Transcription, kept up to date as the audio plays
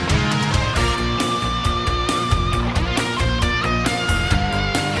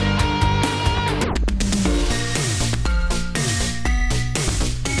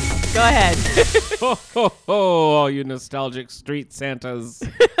ahead. Ho, ho, ho, all you nostalgic street Santas.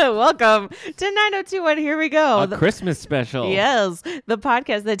 Welcome to 9021. Here we go. A Christmas special. Yes, the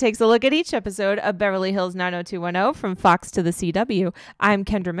podcast that takes a look at each episode of Beverly Hills 90210 from Fox to the CW. I'm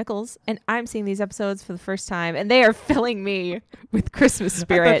Kendra Mickles, and I'm seeing these episodes for the first time, and they are filling me with Christmas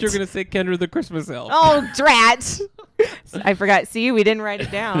spirit. I thought you were going to say Kendra the Christmas elf. Oh, drat. I forgot. See, we didn't write it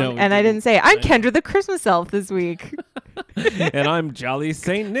down, No, we and I didn't. didn't say, I'm Kendra the Christmas elf this week. And I'm Jolly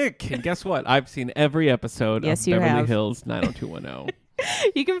Saint Nick. And guess what? I've seen every episode Yes, of you Beverly have. Hills 90210.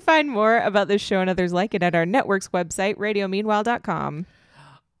 You can find more about this show and others like it at our network's website, radiomeanwhile.com.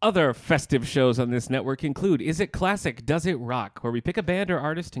 Other festive shows on this network include Is It Classic? Does It Rock? Where we pick a band or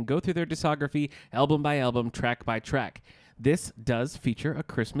artist and go through their discography, album by album, track by track. This does feature a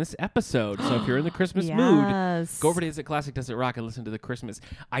Christmas episode. So if you're in the Christmas mood, Yes. go over to Is It Classic? Does It Rock? And listen to the Christmas.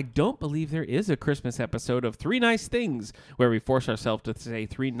 I don't believe there is a Christmas episode of Three Nice Things where we force ourselves to say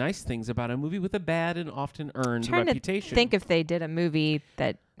three nice things about a movie with a bad and often earned Trying reputation. to think if they did a movie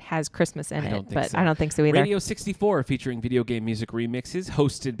that has Christmas in I it, don't think but so. I don't think so either. Radio 64 featuring video game music remixes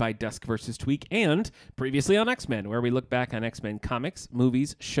hosted by Dusk vs. Tweak, and previously on X-Men, where we look back on X-Men comics,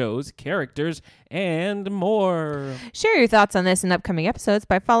 movies, shows, characters, and more. Share your thoughts on this and upcoming episodes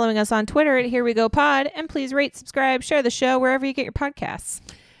by following us on Twitter at Here We Go Pod, and please rate, subscribe, share the show wherever you get your podcasts.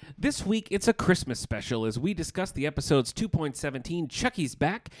 This week, it's a Christmas special as we discuss the episodes 2.17, Chucky's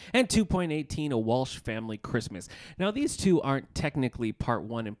Back, and 2.18, A Walsh Family Christmas. Now, these two aren't technically part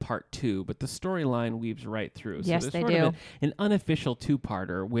one and part two, but the storyline weaves right through. Yes, so they there's sort do. of an unofficial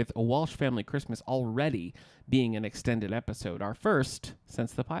two-parter with A Walsh Family Christmas already being an extended episode, our first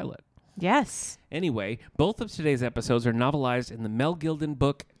since the pilot. Yes. Anyway, both of today's episodes are novelized in the Mel Gilden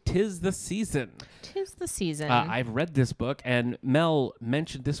book, 'Tis the Season. 'Tis the season. I've read this book, and Mel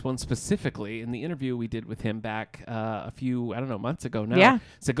mentioned this one specifically in the interview we did with him back a few, months ago now. Yeah.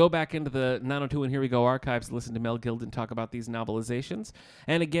 So go back into the 902 and Here We Go archives to listen to Mel Gilden talk about these novelizations.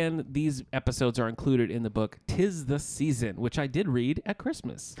 And again, these episodes are included in the book 'Tis the Season, which I did read at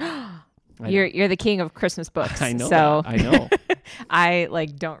Christmas. You're the king of Christmas books. I know So that. I know. I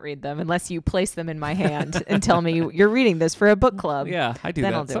don't read them unless you place them in my hand and tell me you're reading this for a book club. Yeah, I do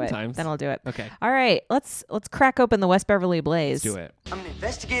Then that I'll do sometimes. it. Then I'll do it. Okay. All right, let's crack open the West Beverly Blaze. Let's do it. I'm an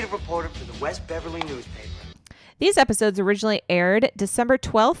investigative reporter for the West Beverly newspaper. These episodes originally aired December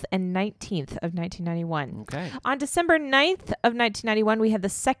 12th and 19th of 1991. Okay. On December 9th of 1991, we had the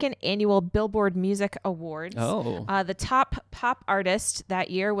second annual Billboard Music Awards. Oh. The top pop artist that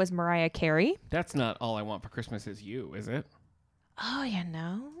year was Mariah Carey. That's not All I Want for Christmas Is You, is it? Oh, yeah,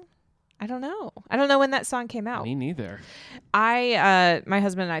 no. I don't know. I don't know when that song came out. Me neither. My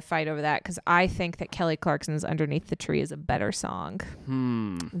husband and I fight over that because I think that Kelly Clarkson's Underneath the Tree is a better song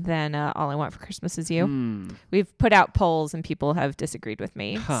than All I Want for Christmas Is You. We've put out polls and people have disagreed with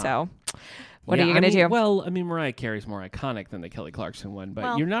me. Huh. So what Yeah, are you going to do? Well, Mariah Carey's more iconic than the Kelly Clarkson one, but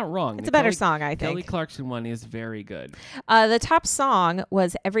Well, you're not wrong. it's The a better Kelly- song, I Kelly think. Clarkson one is very good. The top song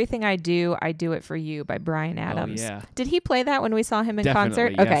was Everything I Do It For You by Bryan Adams. yeah. Did he play that when we saw him in Definitely,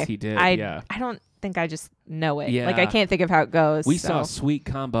 concert? yes, Okay. he did, I yeah. don't think I just know it. Yeah. Like, I can't think of how it goes. We so. saw a sweet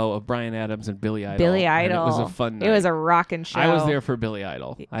combo of Bryan Adams and Billy Idol. Billy and Idol. it was a fun night. It was a rockin' show. I was there for Billy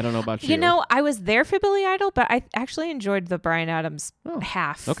Idol. I don't know about you. You know, I was there for Billy Idol, but I actually enjoyed the Bryan Adams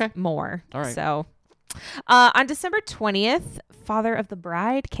half okay. more. All right. So, on December 20th, Father of the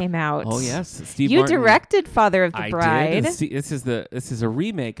Bride came out. Oh yes, Steve You Martin. directed Father of the I Bride. did. This is a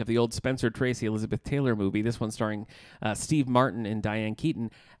remake of the old Spencer Tracy, Elizabeth Taylor movie. This one starring Steve Martin and Diane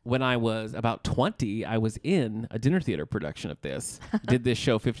Keaton. When I was about 20, I was in a dinner theater production of this. Did this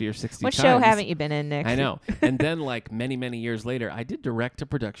show 50 or 60 What times. show haven't you been in, Nick? I know. And then, like many, many years later, I did direct a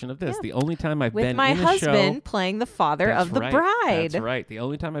production of this. Yeah. The only time I've With been my in a husband show. playing the father That's of the right. bride. That's right. The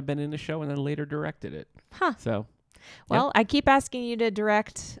only time I've been in a show and then later directed it. Huh. So, Well, I keep asking you to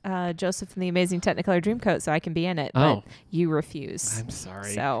direct Joseph and the Amazing Technicolor Dreamcoat so I can be in it, but Oh. you refuse. I'm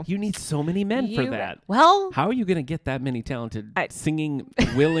sorry. So you need so many men for that. Well, How are you going to get that many talented, singing,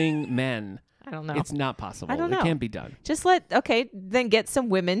 willing men? I don't know. It's not possible. I don't know. It can't be done. Just then get some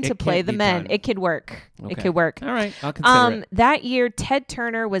women to It play can't the be men. done. It could work. It Okay. could work. All right. I'll consider it. That year, Ted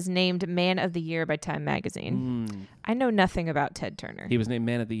Turner was named Man of the Year by Time Magazine. I know nothing about Ted Turner. He was named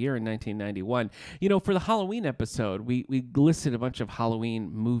Man of the Year in 1991. You know, for the Halloween episode, we listed a bunch of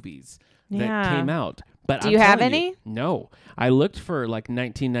Halloween movies that Yeah. came out. But Do I'm you have telling any? No. I looked for like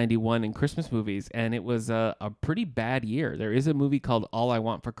 1991 and Christmas movies, and it was a pretty bad year. There is a movie called All I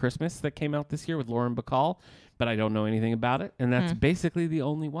Want for Christmas that came out this year with Lauren Bacall, but I don't know anything about it, and that's basically the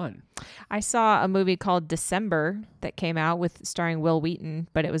only one. I saw a movie called December that came out with starring Will Wheaton,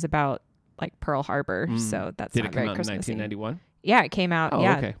 but it was about like Pearl Harbor, so that's Did not it come very out in Christmassy. 1991? Yeah, it came out. Oh,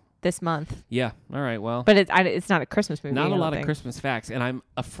 yeah, okay. this month. Yeah. All right. Well, But it's not a Christmas movie. not I a don't lot of think. Christmas facts, and I'm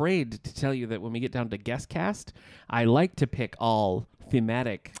afraid to tell you that when we get down to guest cast, I like to pick all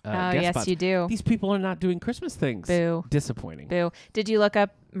thematic guest yes, spots. you do. These people are not doing Christmas things. Boo. Disappointing. Boo. Did you look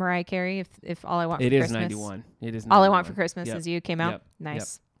up Mariah Carey? If All I Want for It is Christmas? 91. It is 91. All I Want for Christmas Yep. Is You came out? Yep.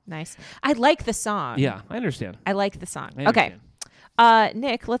 Nice. Nice. I like the song. Yeah, I understand. I like the song. I Okay. understand.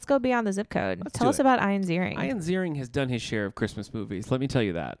 Nick, let's go beyond the zip code. Let's Tell do us it. about Ian Ziering. Ian Ziering has done his share of Christmas movies. Let me tell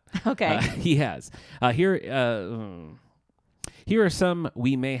you that. Okay. He has. Here are some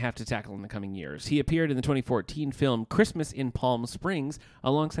we may have to tackle in the coming years. He appeared in the 2014 film Christmas in Palm Springs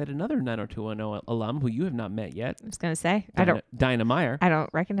alongside another 90210 alum who you have not met yet, I was going to say, Dinah Meyer. I don't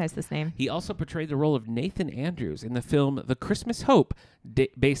recognize this name. He also portrayed the role of Nathan Andrews in the film The Christmas Hope,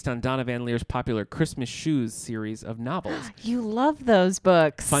 based on Donna Van Leer's popular Christmas Shoes series of novels. You love those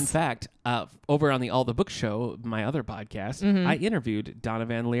books. Fun fact, over on the All the Book Show, my other podcast, I interviewed Donna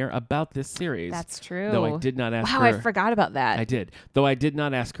Van Leer about this series. That's true. Though I did not ask her. Wow, I forgot about that. I did. Though I did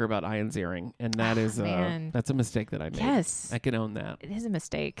not ask her about Ian Ziering, and that is man. that's a mistake that I made. Yes. I can own that. It is a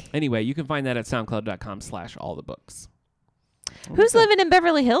mistake. Anyway, you can find that at soundcloud.com/allthebooks. Who's living in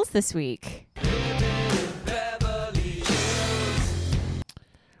Beverly Hills this week?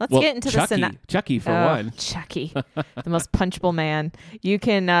 Let's get into the Chucky for one. Chucky, the most punchable man. You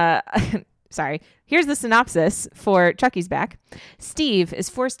can. Sorry. Here's the synopsis for Chucky's Back. Steve is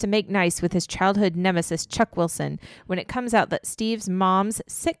forced to make nice with his childhood nemesis, Chuck Wilson, when it comes out that Steve's mom's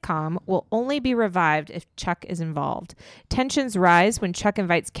sitcom will only be revived if Chuck is involved. Tensions rise when Chuck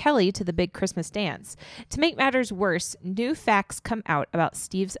invites Kelly to the big Christmas dance. To make matters worse, new facts come out about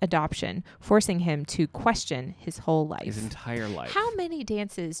Steve's adoption, forcing him to question his whole life. His entire life. How many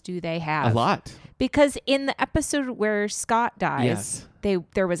dances do they have? A lot. Because in the episode where Scott dies, Yes.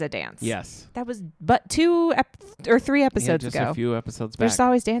 there was a dance. Yes. That was but 2 or 3 episodes just ago. a few episodes back. They're just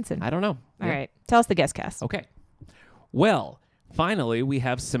always dancing. I don't know. All right. Tell us the guest cast. Okay. Well, finally, we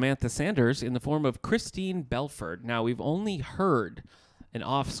have Samantha Sanders in the form of Christine Belford. Now, we've only heard an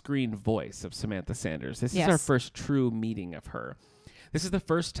off-screen voice of Samantha Sanders. This is our first true meeting of her. This is the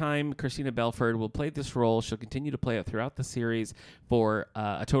first time Christina Belford will play this role. She'll continue to play it throughout the series for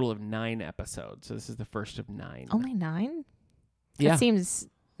a total of 9 episodes. So this is the first of 9. Only 9? Yeah. That seems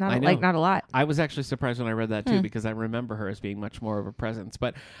I know. not a lot. I was actually surprised when I read that, too, because I remember her as being much more of a presence.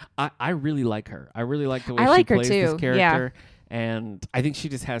 But I really like her. I really like the way she plays this character. And I think she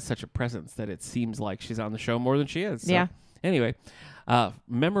just has such a presence that it seems like she's on the show more than she is. So, anyway,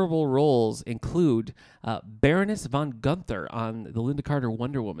 memorable roles include Baroness von Gunther on the Linda Carter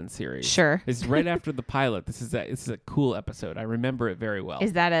Wonder Woman series. Sure. It's right after the pilot. This is a cool episode. I remember it very well.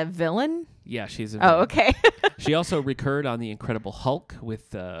 Is that a villain? Yeah, she's a Oh, okay. She also recurred on The Incredible Hulk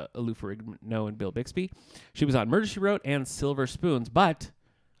with Lou Ferrigno and Bill Bixby. She was on Murder, She Wrote and Silver Spoons, but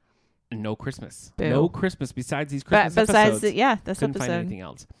no Christmas. Boo. No Christmas besides these Christmas besides episodes. this Couldn't episode. find anything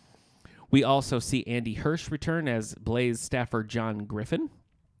else. We also see Andy Hirsch return as Blaze staffer John Griffin.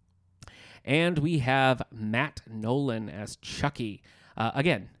 And we have Matt Nolan as Chucky.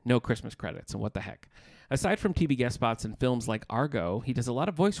 Again, no Christmas credits, and what the heck. Aside from TV guest spots in films like Argo, he does a lot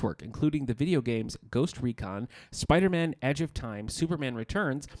of voice work, including the video games Ghost Recon, Spider-Man Edge of Time, Superman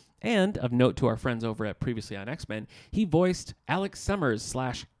Returns, and, of note to our friends over at Previously on X-Men, he voiced Alex Summers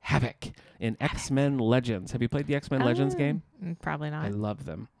 / Havoc in X-Men Legends. Have you played the X-Men Legends game? Probably not. I love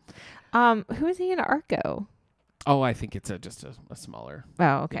them. Who is he in Argo? Oh, I think it's just a smaller...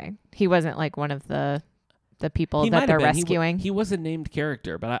 Oh, okay. He wasn't like one of the people He that might they're have been. rescuing. He was a named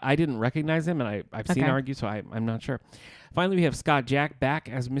character, but I didn't recognize him, and I've seen Okay. Argo, so I'm not sure. Finally, we have Scott Jack back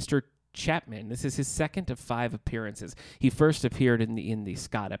as Mr. Chapman. This is his second of 5 appearances. He first appeared in the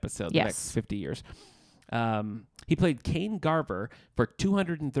Scott episode, The Next 50 Years. He played Kane Garver for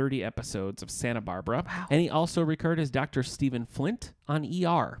 230 episodes of Santa Barbara, and he also recurred as Dr. Stephen Flint on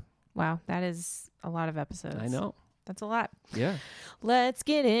ER. Wow, that is a lot of episodes. I know. That's a lot. Yeah. Let's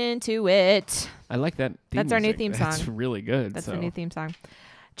get into it. I like that theme That's our new music. theme That's song. really good. That's so. the new theme song.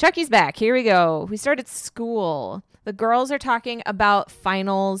 Chucky's back. Here we go. We start at school. The girls are talking about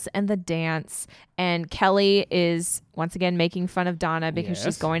finals and the dance, and Kelly is once again making fun of Donna because she's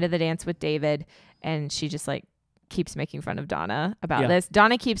Yes. going to the dance with David, and she just keeps making fun of Donna about Yeah. this.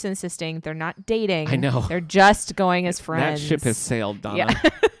 Donna keeps insisting they're not dating. I know. They're just going as friends. That ship has sailed, Donna. Yeah.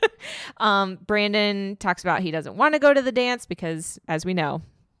 Brandon talks about he doesn't want to go to the dance because, as we know,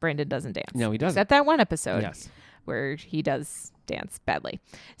 Brandon doesn't dance. No, he doesn't. Except that one episode Yes. where he does dance badly.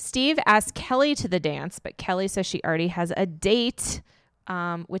 Steve asks Kelly to the dance, but Kelly says she already has a date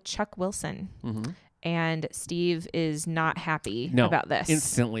with Chuck Wilson. Mm-hmm. and Steve is not happy No, about this.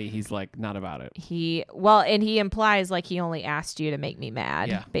 instantly he's like not about it. He implies like he only asked you to make me mad,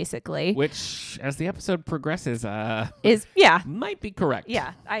 Yeah. basically. Which, as the episode progresses, Is might be correct.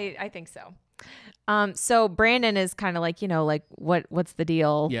 Yeah, I think so. So Brandon is kind of like, like what's the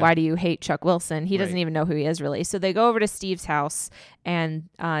deal? Yeah. Why do you hate Chuck Wilson? He doesn't Right. even know who he is really. So they go over to Steve's house, and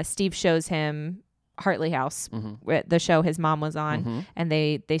Steve shows him Hartley House, the show his mom was on, and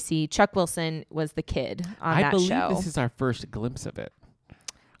they see Chuck Wilson was the kid on I that believe show. this is our first glimpse of it.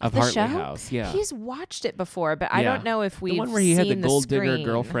 Of The Hartley show? House. Yeah. He's watched it before, but I Yeah. don't know if we've the one where he had the seen gold digger screen.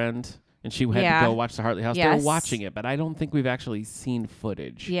 girlfriend and she had Yeah. to go watch the Hartley House. Yes. They're watching it, but I don't think we've actually seen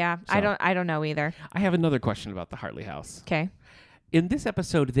footage. Yeah, So, I don't know either. I have another question about the Hartley House. Okay. In this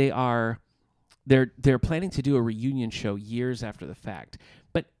episode, they're planning to do a reunion show years after the fact.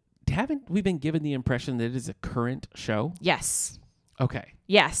 But haven't we been given the impression that it is a current show? Yes. Okay.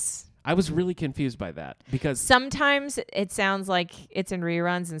 Yes. I was really confused by that because Sometimes it sounds like it's in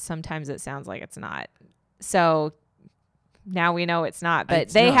reruns, and sometimes it sounds like it's not. So now we know it's not, but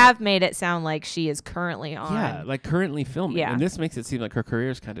It's they not. have made it sound like she is currently on. yeah, like currently filming. Yeah. And this makes it seem like her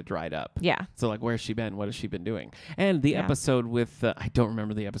career's kind of dried up. Yeah. So like, where's she been? What has she been doing? And the Yeah. episode with I don't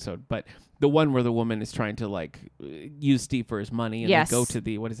remember the episode, but the one where the woman is trying to like use Steve for his money, and Yes. they go to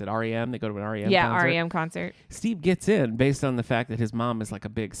the REM. They go to an REM. Yeah, concert. REM concert. Steve gets in based on the fact that his mom is like a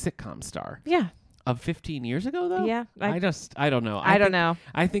big sitcom star Yeah. of 15 years ago, though. Yeah, I don't know. I don't know.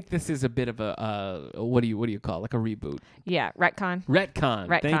 I think this is a bit of a what do you call it? Like a reboot, Yeah, retcon. retcon.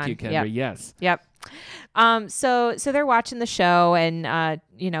 Thank Retcon, you, Kendra. yep. Yes. Yep. So they're watching the show, and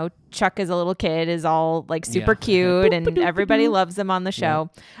Chuck as a little kid is all like super Yeah. cute, and everybody loves him on the show.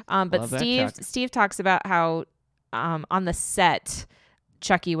 But Love that Steve Chuck. Steve talks about how on the set,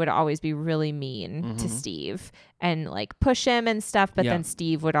 Chucky would always be really mean to Steve and like push him and stuff, but Yeah. then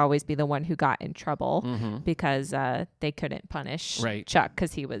Steve would always be the one who got in trouble because they couldn't punish Right. Chuck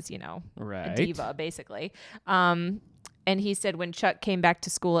because he was Right. a diva basically. And he said when Chuck came back to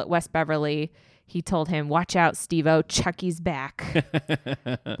school at West Beverly, he told him, "Watch out, Steve-O, Chucky's back."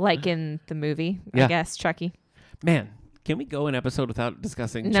 Like in the movie, Yeah. I guess, Chucky. Man, can we go an episode without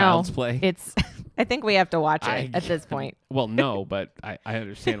discussing No, Child's Play? It's. I think we have to watch it at this point. Well, no, but I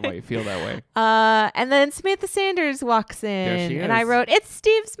understand why you feel that way. And then Samantha Sanders walks in, There she and I is. wrote, "It's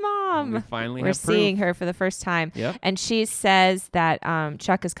Steve's mom." We finally We're have proof. seeing her for the first time, Yep. and she says that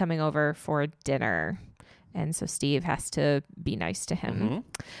Chuck is coming over for dinner, and so Steve has to be nice to him. Mm-hmm.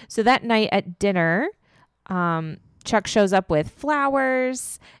 So that night at dinner, Chuck shows up with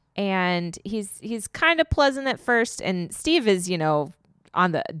flowers, and he's kind of pleasant at first, and Steve is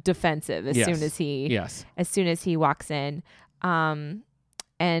on the defensive as Yes. soon as he walks in.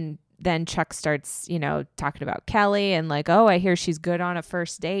 And then Chuck starts, talking about Kelly and like, "Oh, I hear she's good on a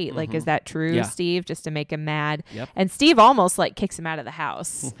first date. Like, is that true, Yeah. Steve?" Just to make him mad. Yep. And Steve almost like kicks him out of the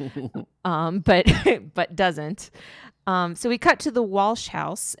house, but doesn't. So we cut to the Walsh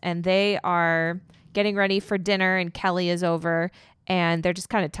house, and they are getting ready for dinner, and Kelly is over, and they're just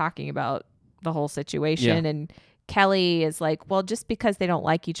kind of talking about the whole situation. Yeah. And Kelly is like, "Well, just because they don't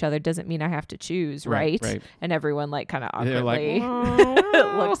like each other doesn't mean I have to choose, right?" Right. And everyone like kind of They're like,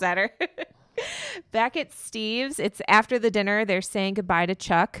 awkwardly looks at her. Back at Steve's, it's after the dinner. They're saying goodbye to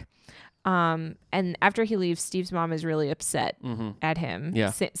Chuck. And after he leaves, Steve's mom is really upset at him.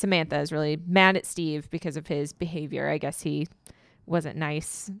 Yeah. Samantha is really mad at Steve because of his behavior. I guess he wasn't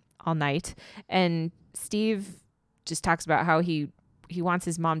nice all night. And Steve just talks about how he wants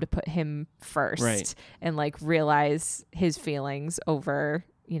his mom to put him first, Right. and like realize his feelings over,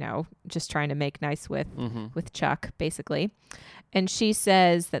 just trying to make nice with Chuck, basically. And she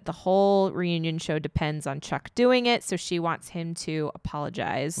says that the whole reunion show depends on Chuck doing it, so she wants him to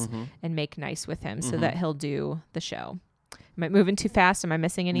apologize and make nice with him so that he'll do the show. Am I moving too fast? Am I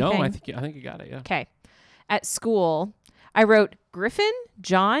missing anything? No, I think you got it. Yeah. Okay. At school, I wrote Griffin,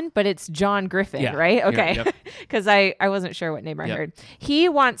 John, but it's John Griffin, Yeah. right? Yeah, Okay. yep. Because I wasn't sure what name I Yep. heard. He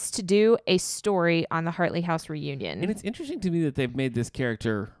wants to do a story on the Hartley House reunion. And it's interesting to me that they've made this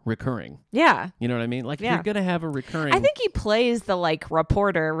character recurring. Yeah. You know what I mean? Like, if Yeah. you're gonna have a recurring, I think he plays the like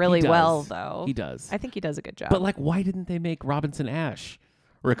reporter really He does. well, though. he does. I think he does a good job. But like, why didn't they make Robinson Ash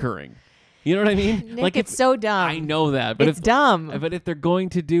recurring? You know what I mean? Nick, like, it's so dumb. I know that, but It's dumb. if they're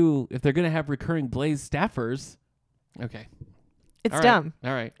gonna have recurring Blaze staffers, okay, It's All right. dumb.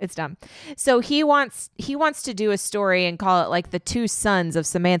 All right. It's dumb. So he wants to do a story and call it like the two sons of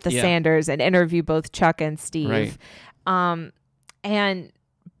Samantha Yeah. Sanders and interview both Chuck and Steve. Right. And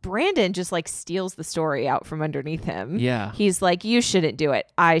Brandon just like steals the story out from underneath him. Yeah. He's like, "You shouldn't do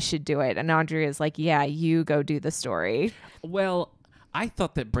it. I should do it." And Andrea's like, "Yeah, you go do the story." Well, I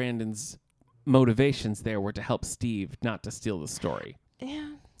thought that Brandon's motivations there were to help Steve, not to steal the story.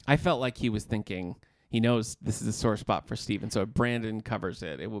 Yeah. I felt like he was thinking he knows this is a sore spot for Steve, and so if Brandon covers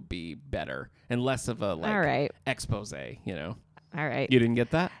it, it will be better and less of a All right. expose, you know. All right. You didn't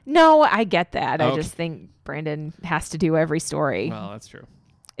get that? No, I get that. I Okay. just think Brandon has to do every story. Well, that's true.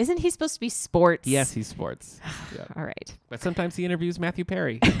 Isn't he supposed to be sports? Yes, he's sports. Yeah. All right. But sometimes he interviews Matthew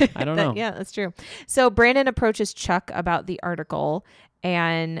Perry. I don't know. Yeah, that's true. So Brandon approaches Chuck about the article,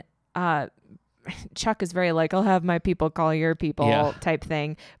 and Chuck is very like, I'll have my people call your people type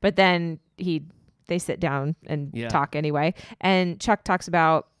thing. But then they sit down and talk anyway. And Chuck talks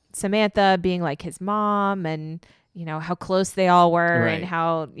about Samantha being like his mom and, you know, how close they all were and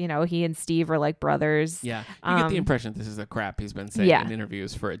how, you know, he and Steve are like brothers. Yeah. You get the impression this is a crap he's been saying in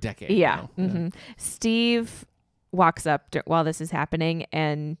interviews for a decade. Yeah. Now. Mm-hmm. Steve walks up while this is happening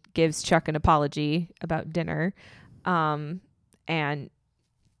and gives Chuck an apology about dinner. And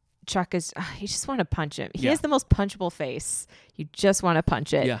Chuck you just want to punch him. He has the most punchable face. You just want to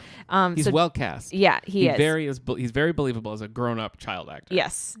punch it. Yeah. He's well cast. Yeah, he is. He's very believable as a grown-up child actor.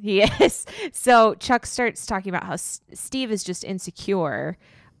 Yes, he is. So Chuck starts talking about how Steve is just insecure,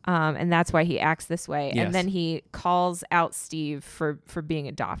 and that's why he acts this way. Yes. And then he calls out Steve for being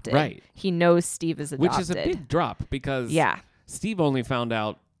adopted. Right. He knows Steve is adopted. Which is a big drop because Steve only found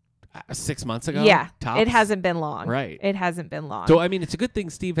out 6 months ago. Yeah. Tops. It hasn't been long. Right. It hasn't been long. So, I mean, it's a good thing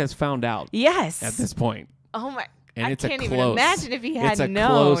Steve has found out. Yes. At this point. Oh, my. And I it's can't a even close, imagine if he had it's a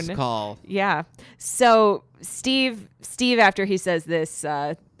known. Close call. Yeah. So Steve, after he says this,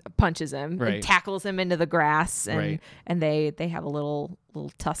 punches him and tackles him into the grass, and they have a little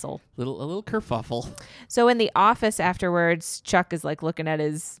tussle, a little kerfuffle. So in the office afterwards, Chuck is like looking at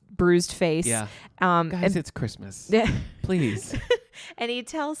his bruised face. Yeah. Guys, it's Christmas. Please. And he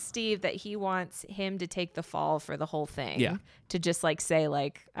tells Steve that he wants him to take the fall for the whole thing. Yeah. To just like say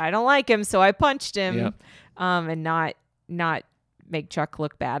like, I don't like him, so I punched him. Yep. And not make Chuck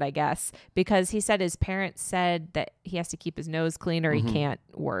look bad, I guess, because he said his parents said that he has to keep his nose clean or he can't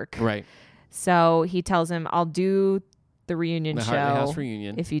work. Right. So he tells him, I'll do the reunion show. Hartley House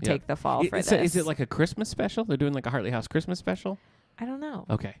reunion. If you take the fall for this. Is it like a Christmas special? They're doing like a Hartley House Christmas special? I don't know.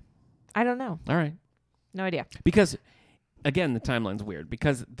 Okay. I don't know. All right. No idea. Because, again, the timeline's weird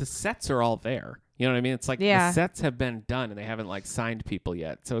because the sets are all there. You know what I mean? It's like the sets have been done and they haven't like signed people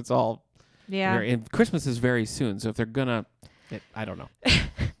yet. So it's all... Yeah. And Christmas is very soon. So if they're going to... I don't know.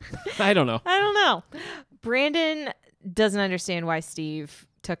 I don't know. Brandon doesn't understand why Steve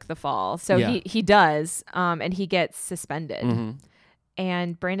took the fall. So he does, and he gets suspended. Mm-hmm.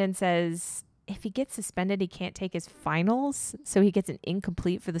 And Brandon says if he gets suspended, he can't take his finals. So he gets an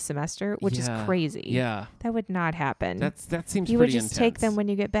incomplete for the semester, which is crazy. Yeah. That would not happen. That seems pretty intense. You would just take them when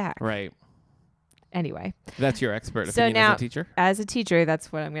you get back. Right. Anyway. That's your expert So opinion now, as a teacher? As a teacher,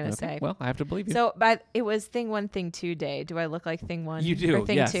 that's what I'm going to say. Well, I have to believe you. So, but it was thing 1, thing 2 day. Do I look like thing 1 you do. or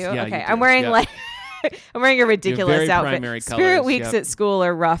thing yes. 2? Yeah, okay. you do. I'm wearing like I'm wearing a ridiculous outfit. Primary Spirit colors, weeks at school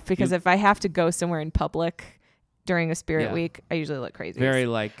are rough because if I have to go somewhere in public during a Spirit week, I usually look crazy. Very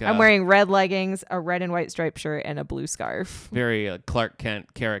like I'm wearing red leggings, a red and white striped shirt, and a blue scarf. Very Clark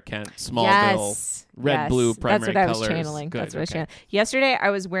Kent, Kara Kent, Smallville, red, blue primary colors. That's what I was channeling. Good, That's what I was channeling. Yesterday, I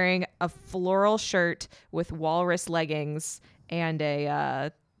was wearing a floral shirt with walrus leggings and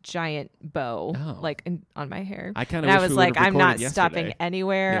a giant bow on my hair. I kind of. I was like, I'm not yesterday. stopping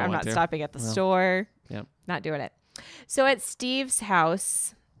anywhere. I'm not stopping at the store. Yep. Not doing it. So at Steve's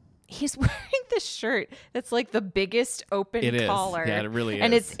house, he's wearing this shirt that's like the biggest open collar. Yeah, it really is.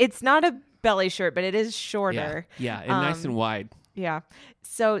 And it's not a belly shirt, but it is shorter. Yeah, and nice and wide. Yeah.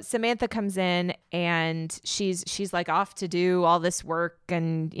 So Samantha comes in and she's like off to do all this work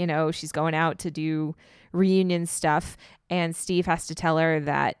and, you know, she's going out to do reunion stuff. And Steve has to tell her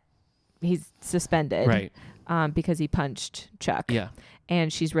that he's suspended. Right. Because he punched Chuck. Yeah.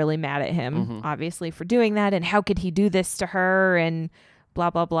 And she's really mad at him, obviously, for doing that. And how could he do this to her? And blah,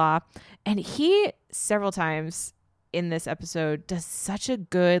 blah, blah. And he, several times in this episode, does such a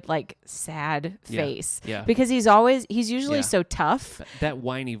good, like, sad face. Yeah. Because he's usually so tough. That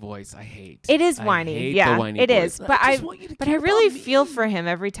whiny voice, I hate. It is whiny. I hate yeah, the whiny it voice. is. But I really feel for him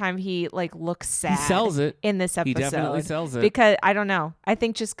every time he, like, looks sad. He sells it. In this episode. He definitely sells it. Because, I don't know. I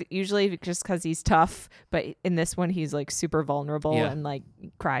think usually because he's tough. But in this one, he's, like, super vulnerable and, like,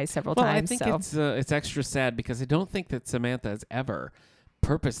 cries several times. I think it's extra sad because I don't think that Samantha is ever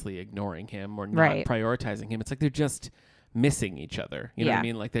purposely ignoring him or not prioritizing him. It's like they're just missing each other. You know what I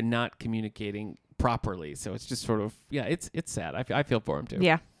mean? Like they're not communicating properly. So it's just sort of, it's sad. I feel for him too.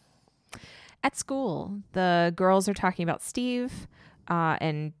 Yeah. At school, the girls are talking about Steve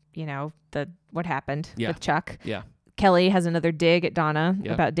and, you know, what happened with Chuck. Yeah. Kelly has another dig at Donna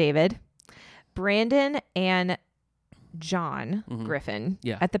about David. Brandon and John Griffin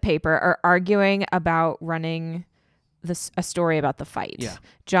Yeah. at the paper are arguing about running a story about the fight. Yeah.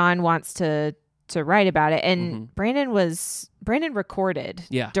 John wants to write about it, and Brandon recorded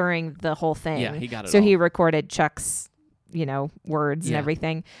during the whole thing. Yeah, he got it so all. he recorded Chuck's words and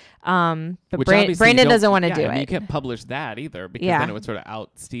everything. But Which Brandon doesn't want to do and it. you can't publish that either, because then it would sort of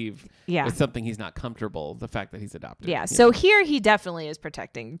out Steve with something he's not comfortable, the fact that he's adopted. Yeah. So here he definitely is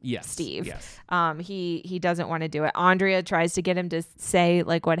protecting Steve. Yes. He doesn't want to do it. Andrea tries to get him to say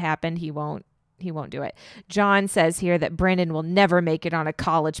like what happened. He won't do it. John says here that Brandon will never make it on a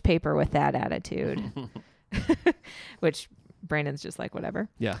college paper with that attitude. Which Brandon's just like, whatever.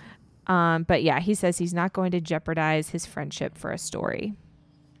 Yeah. But yeah, he says he's not going to jeopardize his friendship for a story,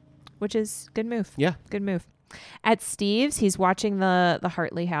 which is good move. Yeah. Good move. At Steve's, he's watching the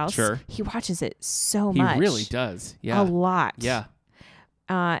Hartley house. Sure. He watches it so much. He really does. Yeah. A lot. Yeah.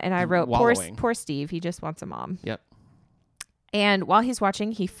 And I wrote, Wallowing. poor Steve. He just wants a mom. Yep. And while he's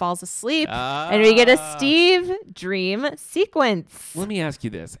watching, he falls asleep. And we get a Steve dream sequence. Let me ask you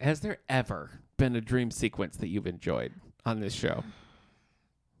this. Has there ever been a dream sequence that you've enjoyed on this show?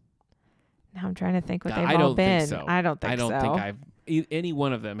 Now I'm trying to think what they've I all don't been. think so. I don't think so. Any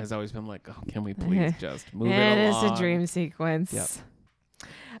one of them has always been like, oh, can we please just move it and along? it's a dream sequence. Yep.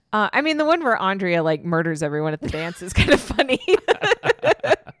 I mean, the one where Andrea like murders everyone at the dance is kind of funny.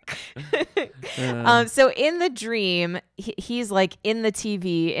 So in the dream, he's like in the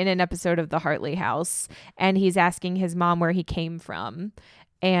TV in an episode of the Hartley house, and he's asking his mom where he came from.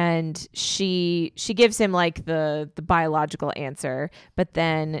 And she gives him like the biological answer, but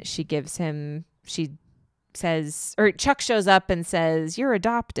then she says, or Chuck shows up and says, "You're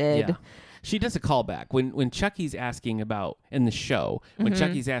adopted." Yeah. She does a callback when Chucky's asking about in the show, when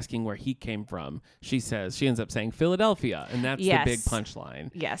Chucky's asking where he came from, she ends up saying Philadelphia, and that's the big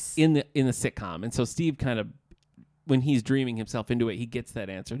punchline. Yes. In the sitcom. And so Steve kind of, when he's dreaming himself into it, he gets that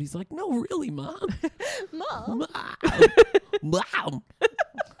answer, and he's like, "No, really, Mom, Mom." Mom.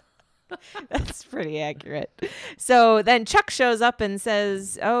 That's pretty accurate. So then Chuck shows up and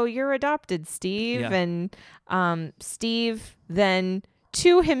says, "Oh, you're adopted, Steve." Yeah. And Steve then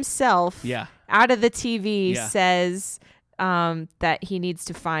to himself out of the TV says that he needs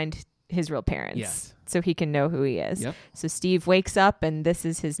to find his real parents so he can know who he is. Yep. So Steve wakes up and this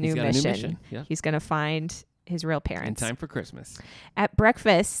is his new mission. Yep. He's going to find his real parents. In time for Christmas. At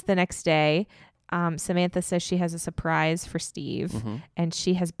breakfast the next day, Samantha says she has a surprise for Steve, and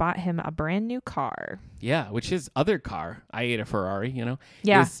she has bought him a brand new car. Yeah, which his other car, I ate a Ferrari,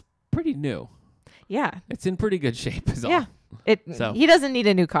 Yeah. is pretty new. Yeah. It's in pretty good shape is all. Yeah. He doesn't need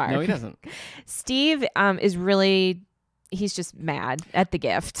a new car. No, he doesn't. Steve he's just mad at the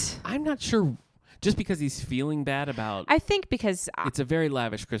gift. I'm not sure, just because he's feeling bad about... I think because... it's a very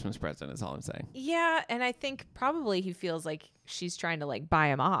lavish Christmas present is all I'm saying. Yeah, and I think probably he feels like she's trying to like buy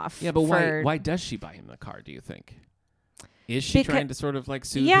him off. Yeah, but why does she buy him the car, do you think? Is she trying to sort of like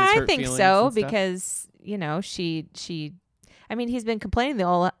soothe his hurt I think feelings so, and stuff? because, she... I mean, he's been complaining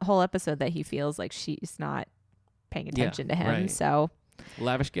the whole episode that he feels like she's not paying attention to him. Right. So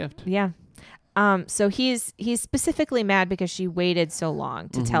lavish gift. Yeah. So he's specifically mad because she waited so long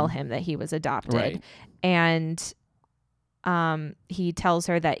to tell him that he was adopted. Right. And he tells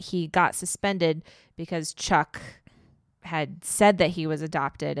her that he got suspended because Chuck had said that he was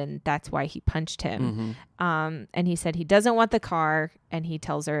adopted, and that's why he punched him. And he said he doesn't want the car, and he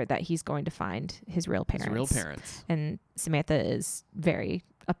tells her that he's going to find his real parents. His real parents. And Samantha is very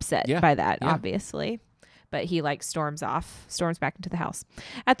upset Yeah. by that, Yeah. obviously. But he storms back into the house.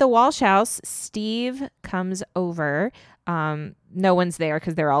 At the Walsh house, Steve comes over. No one's there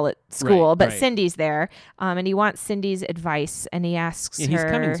because they're all at school, Right, but right. Cindy's there. And he wants Cindy's advice, and he asks her. He's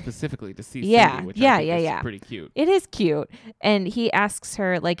coming specifically to see Yeah, Cindy, which yeah, I think is yeah. pretty cute. It is cute. And he asks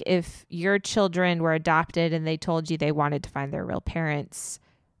her, like, if your children were adopted and they told you they wanted to find their real parents,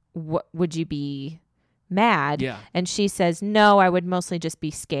 would you be mad? Yeah. And she says, no, I would mostly just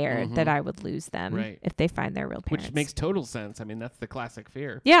be scared that I would lose them Right. if they find their real parents. Which makes total sense. I mean, that's the classic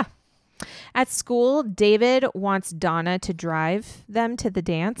fear. Yeah. At school, David wants Donna to drive them to the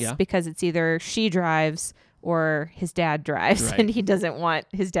dance because it's either she drives or his dad drives, Right. and he doesn't want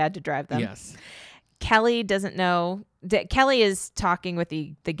his dad to drive them. Yes. Kelly doesn't know. Kelly is talking with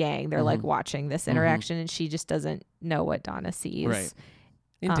the gang. They're like watching this interaction, and she just doesn't know what Donna sees. Right.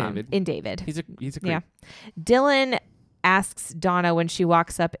 In David. He's a creep. Yeah. Dylan asks Donna when she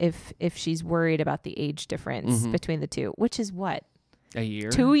walks up if she's worried about the age difference between the two, which is what? A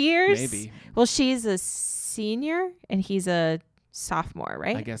year? 2 years? Maybe. Well, she's a senior and he's a sophomore,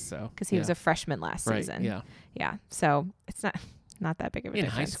 right? I guess so. Because he was a freshman last season. Yeah. Yeah. So it's not that big of a In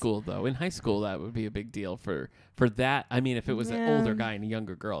difference. high school, though, that would be a big deal for that. I mean, if it was an older guy and a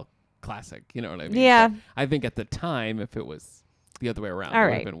younger girl, classic. You know what I mean? Yeah. But I think at the time, if it was the other way around, All it would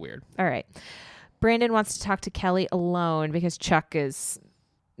right. have been weird. All right. Brandon wants to talk to Kelly alone because Chuck is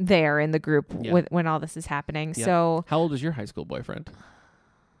there in the group when all this is happening. Yeah. So How old is your high school boyfriend?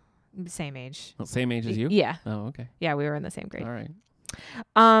 same age. Well, same age as you? Yeah. Oh, okay. Yeah, we were in the same grade. All right.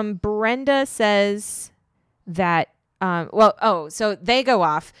 Brenda says that so they go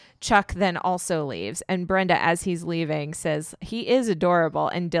off. Chuck then also leaves, and Brenda, as he's leaving, says he is adorable,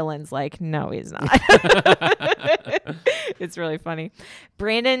 and Dylan's like, no, he's not. It's really funny.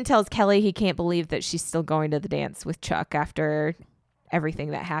 Brandon tells Kelly he can't believe that she's still going to the dance with Chuck after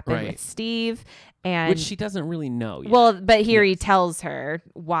everything that happened Right. with Steve, and Which she doesn't really know yet. well, but here he tells her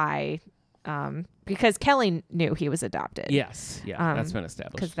why, because Kelly knew he was adopted. Yes. Yeah, that's been because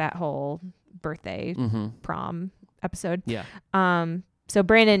established. that whole birthday prom episode. Yeah. So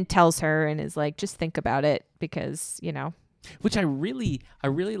Brandon tells her and is like, just think about it because, Which I really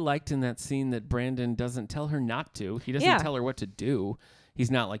liked in that scene that Brandon doesn't tell her not to. He doesn't tell her what to do. He's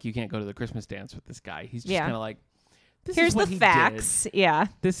not like, you can't go to the Christmas dance with this guy. He's just kind of like, this here's is what the he facts. did. Yeah.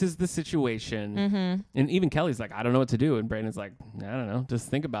 This is the situation. And even Kelly's like, I don't know what to do. And Brandon's like, I don't know. Just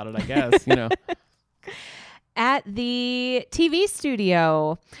think about it, I guess. At the TV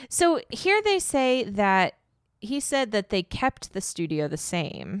studio. So here they say that he said that they kept the studio the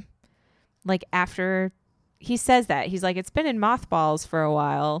same. Like after he says that, he's like, it's been in mothballs for a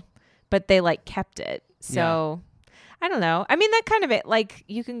while, but they like kept it. So I don't know. I mean, that kind of it. Like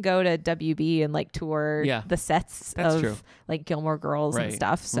you can go to WB and like tour the sets of true. like Gilmore Girls and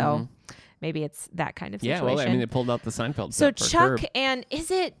stuff. So maybe it's that kind of situation. Yeah, well, I mean, they pulled out the Seinfeld So set for Chuck Curb. and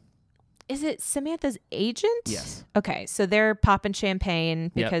is it Samantha's agent? Yes. Okay, so they're popping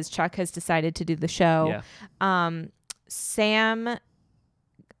champagne because Chuck has decided to do the show. Yeah.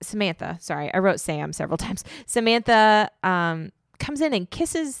 Samantha, sorry, I wrote Sam several times. Samantha comes in and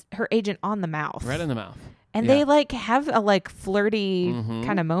kisses her agent on the mouth. Right in the mouth. And they like have a like flirty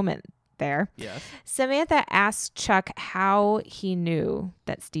kind of moment there. Yes. Samantha asked Chuck how he knew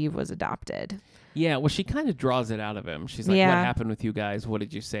that Steve was adopted. Yeah, well, she kind of draws it out of him. She's like, Yeah. what happened with you guys? What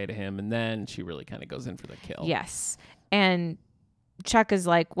did you say to him? And then she really kind of goes in for the kill. Yes. And Chuck is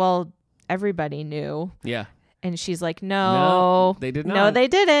like, well, everybody knew. Yeah. And she's like, no, they did No, not. they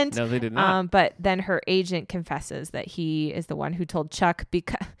didn't. No, they did not. But then her agent confesses that he is the one who told Chuck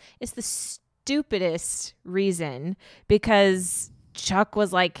because it's the stupidest reason because Chuck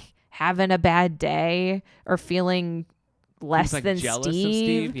was like having a bad day or feeling less like than jealous of Steve.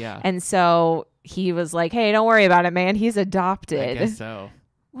 Steve, yeah. And so he was like, hey, don't worry about it, man. He's I adopted. guess so.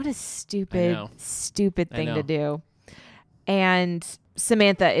 What a I stupid know. thing I to know. do. And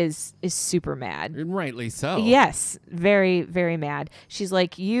Samantha is super mad. And rightly so. Yes, very, very mad. She's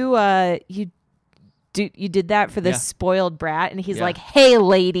like, you did that for this Yeah. spoiled brat, and he's Yeah. like, hey,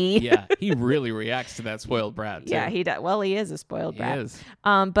 lady. Yeah, he really reacts to that spoiled brat, too. Yeah, he does. Well, he is a spoiled He brat. is.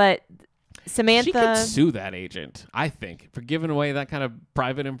 But Samantha, She could sue that agent, I think, for giving away that kind of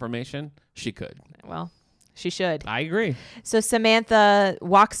private information. She could. well, she should. I agree. So Samantha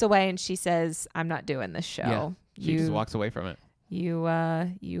walks away, and she says, I'm not doing this show. Yeah. She just walks away from it.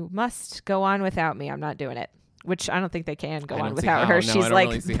 You must go on without me. I'm not doing it. Which I don't think they can go I on don't see without how. her. No, I She's don't like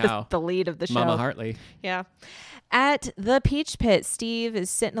really see how. the lead of the show. Mama Hartley. Yeah. At the Peach Pit, Steve is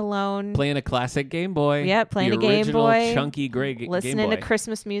sitting alone, Playing a classic Game Boy. Yep, playing the a Game original Boy, chunky gray Game listening Boy. to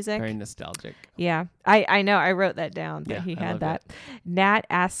Christmas music. Very nostalgic. Yeah, I know. I wrote that down that Yeah, he I had love that. Nat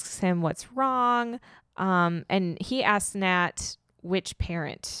asks him what's wrong, and he asks Nat which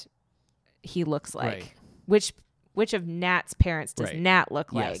parent he looks like. Right. Which of Nat's parents does Right. Nat look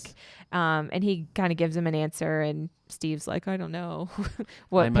Yes. like? And he kind of gives him an answer, and Steve's like, I don't know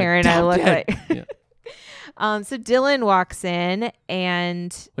what I'm parent I look adopted. like. Yeah. So Dylan walks in,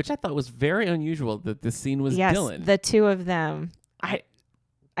 and Which I thought was very unusual that this scene was yes, Dylan. the two of them.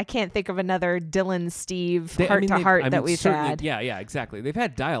 I can't think of another Dylan Steve They- I heart mean, to they've- heart I that mean, we've certainly- had. Yeah, exactly. They've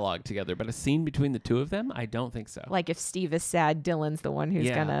had dialogue together, but a scene between the two of them, I don't think so. Like if Steve is sad, Dylan's the one who's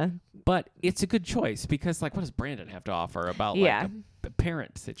Yeah. gonna. But it's a good choice because, like, what does Brandon have to offer about Yeah. like a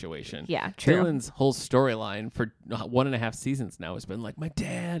parent situation? Yeah, true. Dylan's whole storyline for 1.5 seasons now has been like, my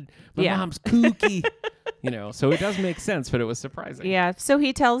dad, my Yeah. mom's kooky. So it does make sense, but it was surprising. Yeah. So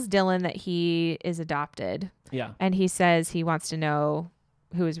he tells Dylan that he is adopted, Yeah. and he says he wants to know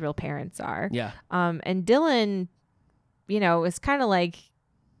who his real parents are. Yeah. And Dylan, is kind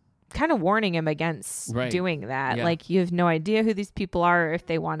of warning him against Right. doing that. Yeah. Like, you have no idea who these people are, if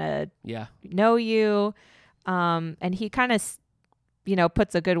they want to Yeah. know you. And he kind of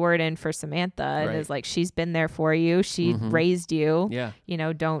puts a good word in for Samantha and Right. is like, she's been there for you. She raised you. Yeah.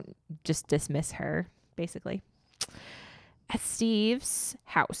 Don't just dismiss her, basically. At Steve's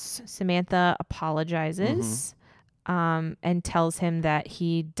house, Samantha apologizes and tells him that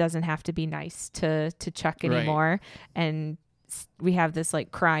he doesn't have to be nice to Chuck Right. anymore. And we have this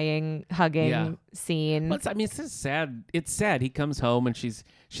like crying, hugging Yeah. scene. Well, it's just sad. It's sad. He comes home and she's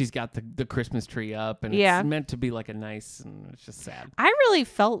got the Christmas tree up, and Yeah. it's meant to be like a nice, and it's just sad. I really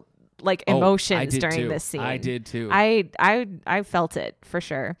felt like I emotions did during too. this scene. I did too. I felt it for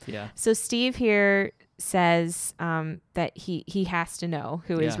sure. Yeah. So Steve here says that he has to know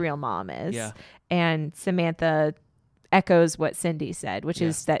who his Yeah. real mom is. Yeah. And Samantha echoes what Cindy said, which Yeah.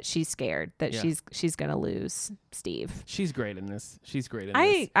 is that she's scared that Yeah. she's gonna lose Steve. She's great in this. She's great in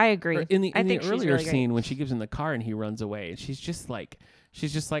this. I agree. Or in the I think she's earlier really great. scene when she gives him the car and he runs away, and she's just like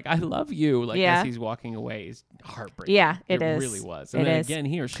I love you, like Yeah. as he's walking away, is heartbreaking. Yeah, it it is. really was. It And then is. again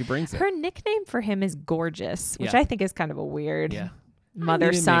here she brings it. Her nickname for him is Gorgeous, which Yeah. I think is kind of a weird Yeah. mother I mean,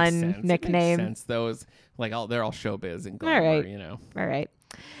 it makes son sense. It nickname. makes sense though. Is like they're all showbiz and All glamour, right.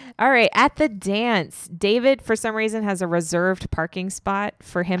 All right. At the dance, David, for some reason, has a reserved parking spot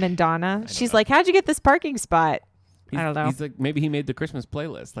for him and Donna. She's know. like, how'd you get this parking spot? I don't know. He's like, maybe he made the Christmas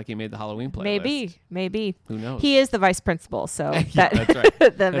playlist, like he made the Halloween playlist. Maybe. Who knows? He is the vice principal, so Yeah, that, that's right.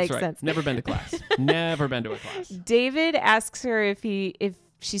 that That's makes right. sense. Never been to class. Never been to a class. David asks her if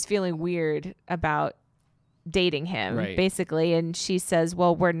she's feeling weird about dating him, Right. basically. And she says,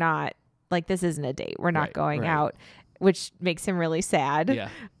 well, we're not, like, this isn't a date. We're not Right, going right. out, which makes him really sad. Yeah.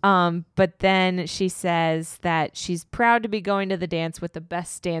 But then she says that she's proud to be going to the dance with the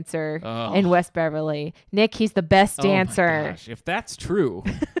best dancer Oh. in West Beverly. Nick, he's the best Oh my dancer. gosh. If that's true,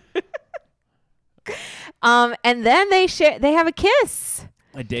 And then they have a kiss,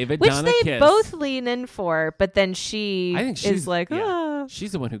 a David which Donna they kiss. both lean in for. But then she I think is she's like, yeah. ah.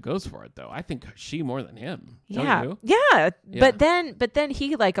 She's the one who goes for it, though. I think she more than him. Yeah. Don't you? Yeah. Yeah. But then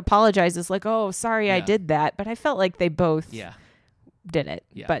he like apologizes like, "Oh, sorry I Yeah. did that." But I felt like they both Yeah. did it.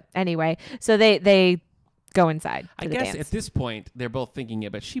 Yeah. But anyway, so they go inside to I the guess dance. at this point they're both thinking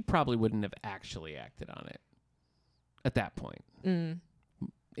it, but she probably wouldn't have actually acted on it at that point.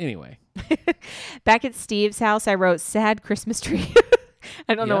 Anyway, Back at Steve's house, I wrote sad Christmas tree.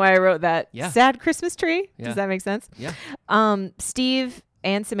 I don't know Yep. why I wrote that. Yeah. Sad Christmas tree? Yeah. Does that make sense? yeah. Steve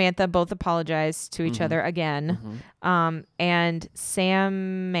and Samantha both apologize to each other again. And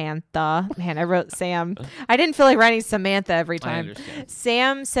Samantha, man, I wrote Sam. I didn't feel like writing Samantha every I time. understand.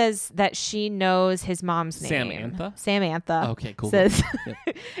 Sam says that she knows his mom's name. Samantha? Samantha. Okay, cool. Says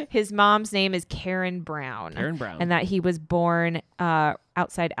Yep. his mom's name is Karen Brown. Karen Brown. And that he was born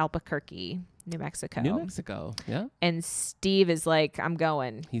outside Albuquerque, New Mexico. New Mexico. Yeah. And Steve is like, I'm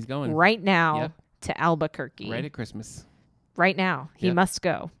going He's going right now Yep. to Albuquerque. right at Christmas. Right now. He Yep. must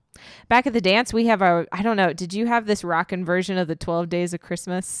go. Back at the dance, we have I don't know, did you have this rockin' version of the 12 Days of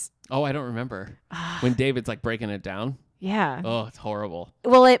Christmas? Oh, I don't remember. When David's like breaking it down. Yeah. Oh, it's horrible.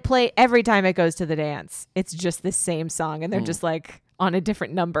 Well, it play every time it goes to the dance. It's just the same song, and they're just like on a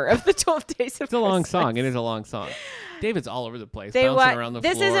different number of the 12 Days of It's a long Christmas. song. It is a long song. David's all over the place, They bouncing around the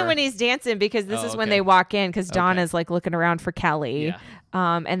this floor. isn't when he's dancing because this Oh, is when okay. they walk in because Okay. Donna's like looking around for Kelly. Yeah.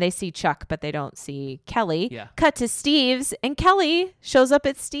 And they see Chuck, but they don't see Kelly. Yeah. Cut to Steve's, and Kelly shows up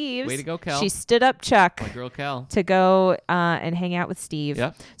at Steve's. Way to go, Kel. She stood up Chuck My girl Cal. to go and hang out with Steve.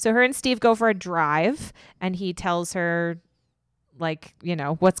 Yep. So her and Steve go for a drive, and he tells her, like,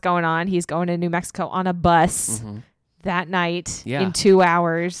 what's going on. He's going to New Mexico on a bus that night Mm-hmm. Yeah. in 2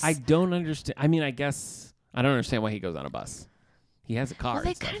 hours. I don't understand. I mean, I guess I don't understand why he goes on a bus. He has a car. well, they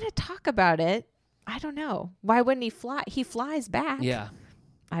and stuff. kind of talk about it. I don't know. Why wouldn't he fly? He flies back. Yeah.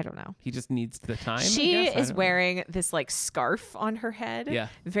 I don't know. He just needs the time. I She guess? I is don't know. wearing this like scarf on her head. Yeah.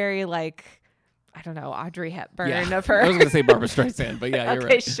 Very like, I don't know, Audrey Hepburn Yeah. of her. I was going to say Barbara Streisand, but yeah, you're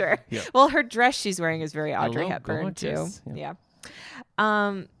Okay, right. sure. Yeah. Well, her dress she's wearing is very Audrey Hello, Hepburn gorgeous. too. Yeah.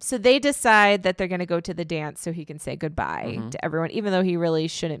 Yeah. So they decide that they're going to go to the dance so he can say goodbye to everyone, even though he really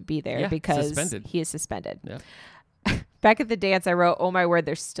shouldn't be there Yeah, because suspended. he is suspended. Yeah. Back at the dance, I wrote, "Oh my word,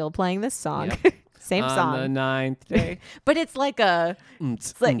 they're still playing this song." Yep. Same On the song, 9th day. but it's like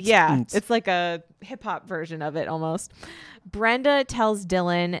It's it's like a hip hop version of it almost. Brenda tells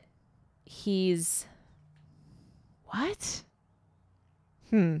Dylan he's what?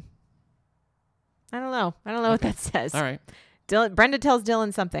 I don't know. I don't know what that says. All right. Brenda tells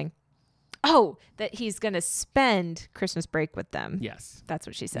Dylan something. Oh, that he's going to spend Christmas break with them. Yes. That's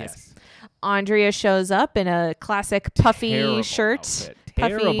what she says. Yes. Andrea shows up in a classic puffy Terrible shirt. outfit. Puffy,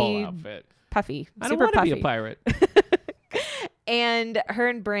 Terrible outfit. Puffy. I don't super want to puffy. be a pirate. And her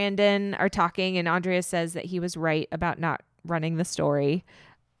and Brandon are talking, and Andrea says that he was right about not running the story,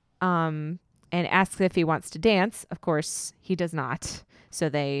 and asks if he wants to dance. Of course, he does not. So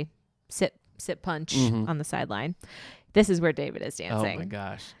they sit punch on the sideline. This is where David is dancing. Oh my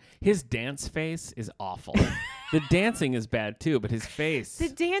gosh. His dance face is awful. The dancing is bad too, but his face. The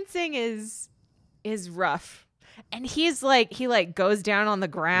dancing is rough. And he's like, he goes down on the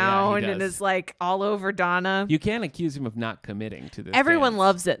ground and is like all over Donna. You can't accuse him of not committing to this. Everyone dance.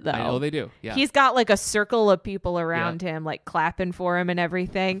 loves it though. I know they do. Yeah. He's got like a circle of people around him, like clapping for him and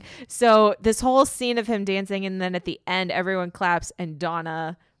everything. So this whole scene of him dancing, and then at the end, everyone claps and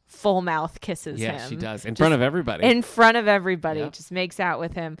Donna full mouth kisses him. Yeah, she does. In front of everybody. In front of everybody. Yep. Just makes out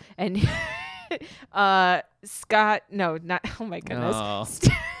with him. And Scott, no, not, oh my goodness.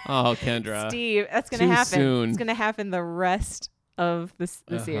 Oh, Kendra. Steve, that's going to Too happen. soon. It's going to happen the rest of the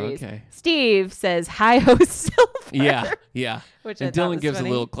series. Okay. Steve says, hi-ho, Silver. Yeah. Which and I thought Dylan was gives funny.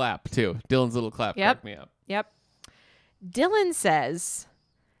 a little clap, too. Dylan's little clap cracked me up. Yep. Dylan says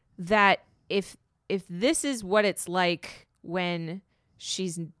that if this is what it's like when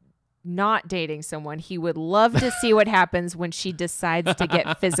she's not dating someone, he would love to see what happens when she decides to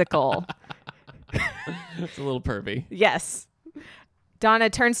get physical. It's a little pervy. Yes. Donna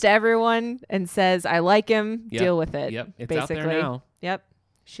turns to everyone and says, I like him. Yep. Deal with it. Yep. It's basically. out there now. Yep.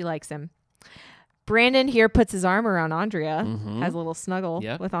 She likes him. Brandon here puts his arm around Andrea, has a little snuggle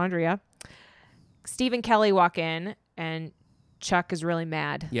with Andrea. Steve and Kelly walk in, and Chuck is really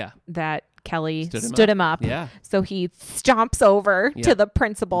mad that Kelly stood him up. Yeah. So he stomps over to the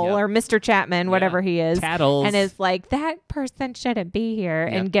principal or Mr. Chapman, whatever he is, Tattles. and is like, that person shouldn't be here,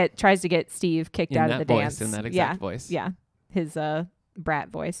 and tries to get Steve kicked out of the dance. In that exact voice. Yeah. His brat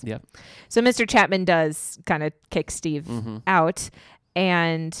voice. Yep. So Mr. Chapman does kind of kick Steve out.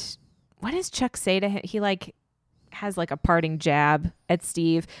 And what does Chuck say to him? He has like a parting jab at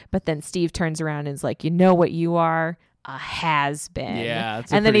Steve, but then Steve turns around and is like, you know what you are? A has-been. Yeah.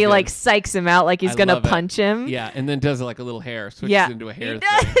 And then he psychs him out like he's going to punch him. Yeah. And then does like a little hair, switches into a hair he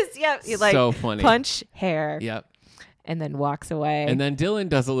thing. does. Yeah. He so funny. Punch hair. Yep. And then walks away. And then Dylan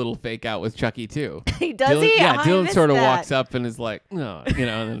does a little fake out with Chucky too. He does. Dylan, Yeah. Dylan sort of walks up and is like, no,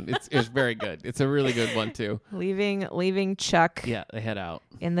 and it's very good. It's a really good one too. Leaving Chuck. Yeah, they head out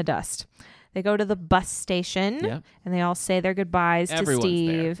in the dust. They go to the bus station and they all say their goodbyes Everyone's to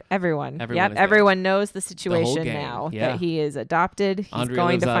Steve. there. Everyone. Everyone is Everyone knows the situation gang. now Yeah. that he is adopted. He's Andrea going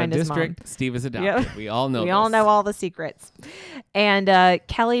lives to out find of his district. mom. Steve is adopted. Yep. We all know We this. all know all the secrets. And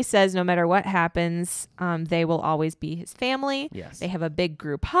Kelly says no matter what happens, they will always be his family. Yes. They have a big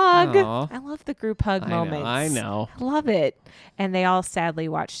group hug. Aw. I love the group hug moments. I know. I love it. And they all sadly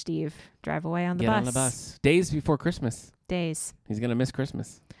watch Steve drive away on the Get bus. on the bus. Days before Christmas. Days. He's going to miss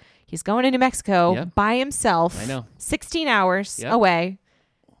Christmas. He's going to New Mexico by himself. I know. 16 hours away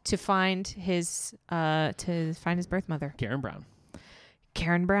to find his birth mother, Karen Brown.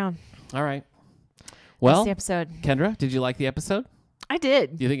 Karen Brown. All right. That's Well, the episode. Kendra, did you like the episode? I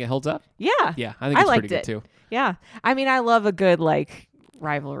did. Do you think it holds up? Yeah. Yeah, I think it's liked pretty it. good too. Yeah. I mean, I love a good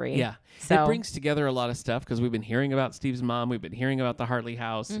rivalry. Yeah. So It brings together a lot of stuff because we've been hearing about Steve's mom. We've been hearing about the Hartley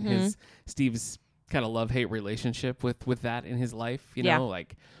house and Steve's kind of love-hate relationship with that in his life. You know,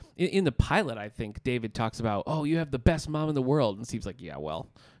 like in the pilot, I think David talks about, oh, you have the best mom in the world. And Steve's like, yeah, well,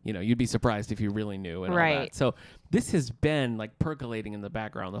 you'd be surprised if you really knew and all that. So this has been percolating in the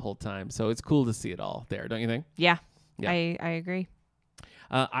background the whole time. So it's cool to see it all there, don't you think? Yeah. Yeah. I agree.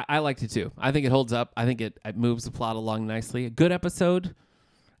 I liked it too. I think it holds up. I think it moves the plot along nicely. A good episode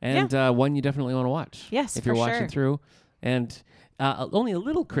and one you definitely want to watch. Yes, if you're for watching sure. through. And only a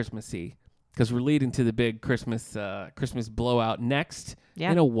little Christmassy because we're leading to the big Christmas blowout next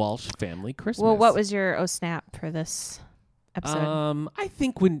in a Walsh family Christmas. Well, what was your snap for this episode? I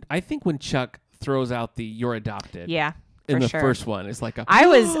think when Chuck throws out the "you're adopted." Yeah. In the sure. first one, it's like a. I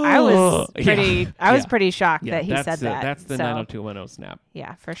was pretty. Yeah. I was pretty shocked Yeah, that he said that. That's the so, 90210 snap.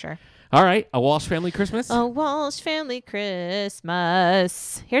 Yeah, for sure. All right, a Walsh family Christmas. A Walsh family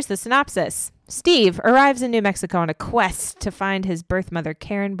Christmas. Here's the synopsis. Steve arrives in New Mexico on a quest to find his birth mother,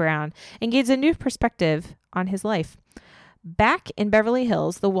 Karen Brown, and gains a new perspective on his life. Back in Beverly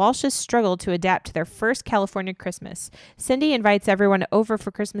Hills, the Walshes struggle to adapt to their first California Christmas. Cindy invites everyone over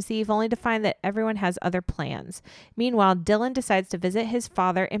for Christmas Eve, only to find that everyone has other plans. Meanwhile, Dylan decides to visit his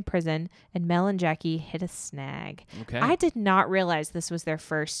father in prison, and Mel and Jackie hit a snag. Okay. I did not realize this was their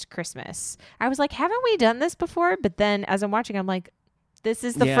first Christmas. I was like, haven't we done this before? But then as I'm watching, I'm like, this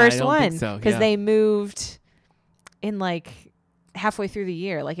is the Yeah, first I don't one. think so. Because Yeah. they moved in halfway through the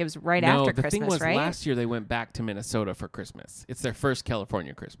year. It was right after the Christmas, thing was right? last year they went back to Minnesota for Christmas. It's their first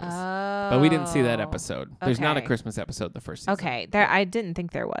California Christmas. But we didn't see that episode. There's not a okay. Christmas episode the first season. Okay. I didn't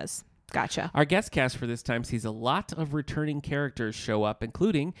think there was. Gotcha. Our guest cast for this time sees a lot of returning characters show up,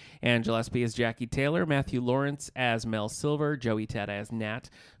 including Angela Espy as Jackie Taylor, Matthew Lawrence as Mel Silver, Joey Tata as Nat,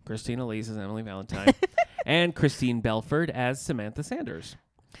 Christina Elise as Emily Valentine, and Christine Belford as Samantha Sanders.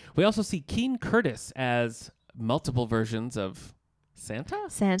 We also see Keen Curtis as multiple versions of Santa,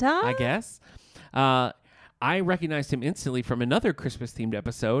 I guess. I recognized him instantly from another Christmas-themed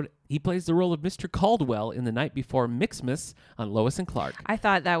episode. He plays the role of Mr. Caldwell in The Night Before Mixmas on Lois and Clark. I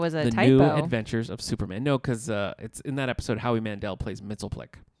thought that was a the typo. New Adventures of Superman. No, because it's in that episode, Howie Mandel plays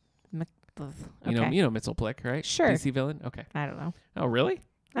Mxyzptlk. Okay. You know Mxyzptlk, right? Sure. DC villain? Okay. I don't know. Oh, really?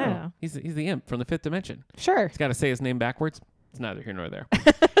 I don't know. He's the imp from the Fifth Dimension. Sure. He's got to say his name backwards. It's neither here nor there.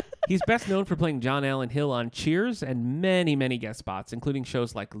 He's best known for playing John Allen Hill on Cheers and many, many guest spots, including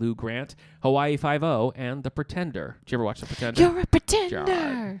shows like Lou Grant, Hawaii Five-0, and The Pretender. Did you ever watch The Pretender? You're a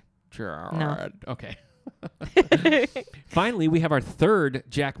pretender. Gerard. No. Okay. Finally, we have our third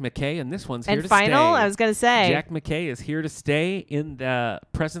Jack McKay, and this one's here to stay. I was going to say. Jack McKay is here to stay in the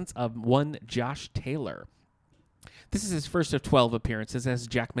presence of one Josh Taylor. This is his first of 12 appearances as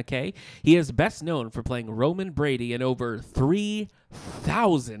Jack McKay. He is best known for playing Roman Brady in over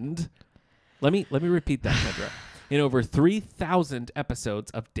 3,000. Let me repeat that, Kendra. In over 3,000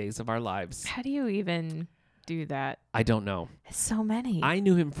 episodes of Days of Our Lives. How do you even do that? I don't know. It's so many. I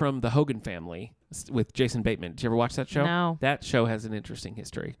knew him from The Hogan Family with Jason Bateman. Did you ever watch that show? No. That show has an interesting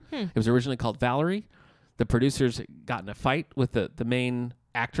history. It was originally called Valerie. The producers got in a fight with the main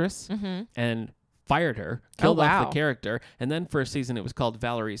actress and fired her, killed off the character, and then for a season it was called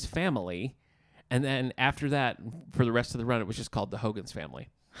Valerie's Family, and then after that, for the rest of the run, it was just called The Hogan's Family.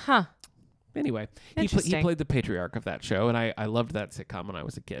 Huh. Anyway, he played the patriarch of that show, and I loved that sitcom when I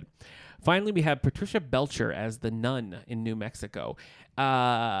was a kid. Finally, we have Patricia Belcher as the nun in New Mexico.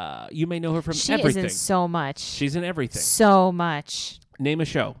 You may know her from everything. She is in so much. She's in everything. So much. Name a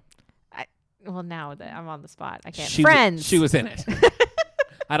show. Well, now that I'm on the spot, I can't. Friends. She was in it.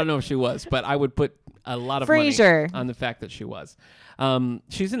 I don't know if she was, but I would put a lot of money on the fact that she was.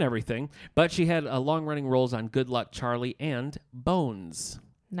 She's in everything, but she had long-running roles on Good Luck Charlie and Bones.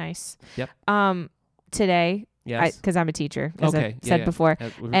 Nice. Yep. Today, yes, because I'm a teacher, as I said before,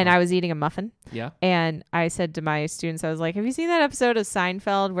 and I was eating a muffin. Yeah. And I said to my students, I was like, "Have you seen that episode of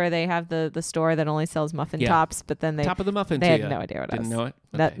Seinfeld where they have the store that only sells muffin tops, but then Top of the Muffin? They had no idea what I was. Didn't know it.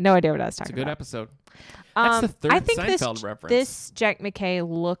 Okay. No idea what I was talking about. It's a good episode. That's the third I think Seinfeld reference. This Jack McKay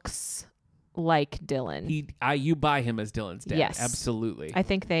looks like Dylan. You buy him as Dylan's dad. Yes, absolutely. I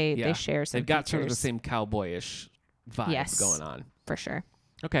think they share some. They've got features. sort of the same cowboyish vibe going on for sure.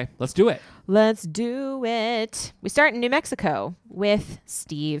 Okay, let's do it. Let's do it. We start in New Mexico with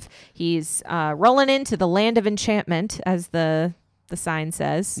Steve. He's rolling into the land of enchantment, as the sign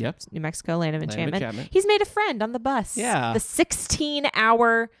says. Yep. New Mexico, land of enchantment. He's made a friend on the bus. Yeah. The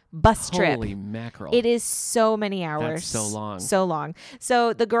 16-hour bus trip. Holy mackerel. It is so many hours. That's so long. So long.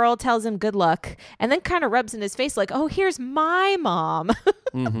 So the girl tells him good luck and then kind of rubs in his face like, oh, here's my mom.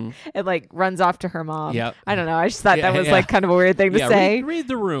 And like runs off to her mom. Yep. I don't know. I just thought that was like kind of a weird thing to say. Read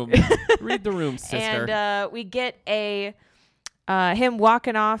the room. Read the room, sister. And we get him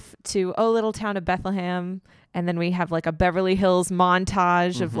walking off to Oh Little Town of Bethlehem. And then we have like a Beverly Hills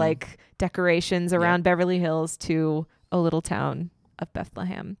montage of like decorations around Beverly Hills to Oh Little Town of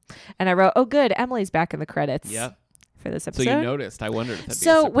Bethlehem. And I wrote, oh, good. Emily's back in the credits for this episode. So you noticed. I wondered if that'd be a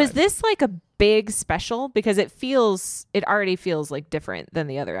So surprise. was this like a big special? Because it already feels like different than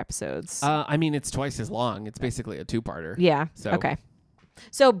the other episodes. I mean, it's twice as long. It's basically a two-parter. Yeah. So. Okay.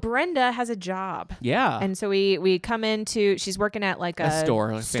 So Brenda has a job. Yeah. And so we come into, she's working at like a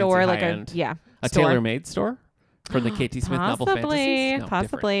store, like like high-end. a store. Tailor-made store from the KT Smith novel fantasies? No,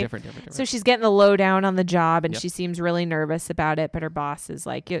 Possibly. Different. So she's getting the lowdown on the job and she seems really nervous about it, but her boss is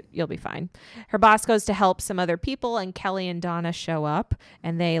like, you'll be fine. Her boss goes to help some other people and Kelly and Donna show up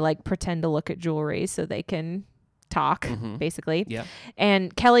and they like pretend to look at jewelry so they can talk, basically. Yeah.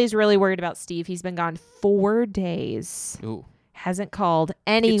 And Kelly's really worried about Steve. He's been gone 4 days. Ooh. Hasn't called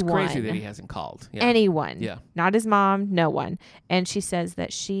anyone. It's crazy that he hasn't called. Yeah. Anyone. Yeah. Not his mom, no one. And she says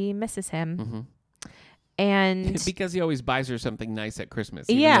that she misses him. And because he always buys her something nice at Christmas.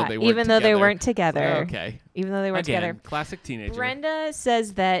 Even though they weren't together. Okay. Even though they weren't together. Classic teenager. Brenda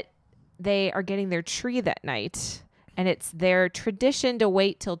says that they are getting their tree that night. And it's their tradition to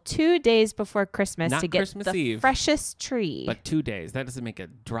wait till 2 days before Christmas Not to get Christmas the Eve, freshest tree. But 2 days. That doesn't make a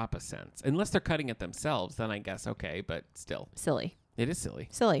drop of sense. Unless they're cutting it themselves, then I guess okay, but still. Silly. It is silly.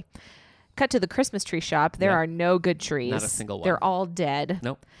 Silly. Cut to the Christmas tree shop. There are no good trees. Not a single one. They're all dead.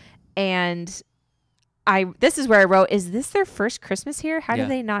 Nope. And this is where I wrote, is this their first Christmas here? How do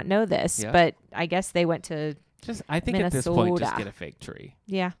they not know this? Yeah. But I guess they went to I think at this point, just get a fake tree.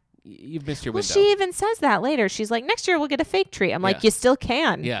 Yeah. you've missed your Well, window. she even says that later. She's like, next year we'll get a fake tree. I'm like, Yeah. you still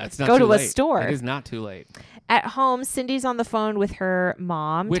can. Yeah, it's not Go too to a late. store. It is not too late. At home, Cindy's on the phone with her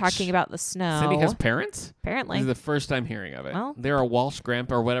mom Which talking about the snow. Cindy has parents? Apparently. This is the first time hearing of it. Well. They're a Walsh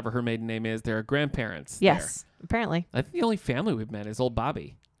grandpa or whatever her maiden name is. There are grandparents. Yes, apparently. There. I think the only family we've met is old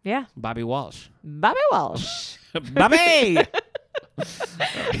Bobby. Yeah. Bobby Walsh. Bobby Walsh. Bobby!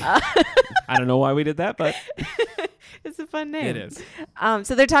 I don't know why we did that, but It's a fun name. it is.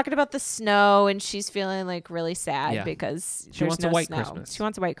 So they're talking about the snow, and she's feeling like really sad Yeah. because She there's wants no a white snow. Christmas. She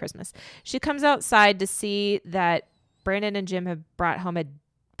wants a white Christmas. She comes outside to see that Brandon and Jim have brought home a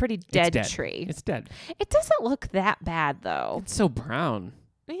pretty dead, dead. tree. It's dead. It doesn't look that bad though. It's so brown.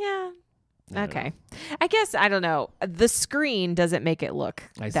 Yeah. I don't Okay. I guess I don't know. The screen doesn't make it look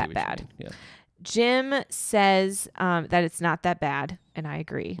I see that what you bad. mean. Yeah. Jim says that it's not that bad, and I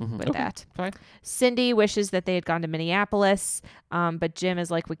agree with Okay. that. Fine. Cindy wishes that they had gone to Minneapolis, but Jim is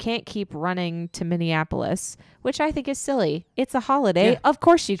like, we can't keep running to Minneapolis, which I think is silly. It's a holiday. Yeah. Of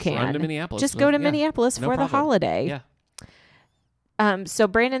course you Just can. run to Minneapolis. Just go to Yeah. Minneapolis No for the problem. holiday. Yeah. So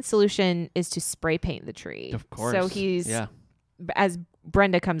Brandon's solution is to spray paint the tree. Of course. So he's, yeah. as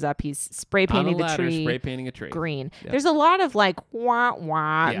Brenda comes up, he's spray On a painting the ladder, tree spray painting a tree. green. Yep. There's a lot of like wah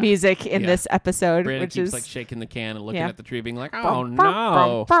wah Yeah. music in Yeah. this episode, Brandon which keeps is like shaking the can and looking Yeah. at the tree, being like, "Oh Bum,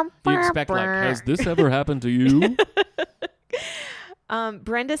 no!" bum, bum, You expect like, bum. "Has this ever happened to you?"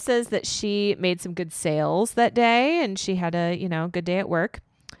 Brenda says that she made some good sales that day and she had a, good day at work.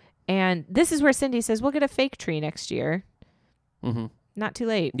 And this is where Cindy says, we'll get a fake tree next year. Mm-hmm. Not too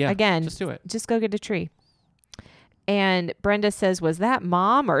late. Yeah. Again, just do it. just go get a tree. And Brenda says, was that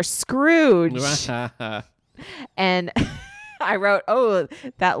Mom or Scrooge? And I wrote, oh,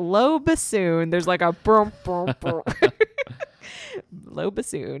 that low bassoon. There's like a brum, brum, brum. Low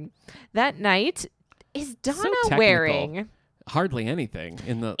bassoon. That night, is Donna technical. wearing... Hardly anything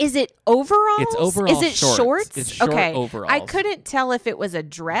in the. Is it overalls? It's overall Is it shorts. shorts? It's short okay. overalls. I couldn't tell if it was a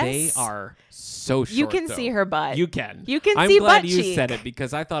dress. They are so short. You can though. see her butt. You can. You can I'm see glad butt you cheek. said it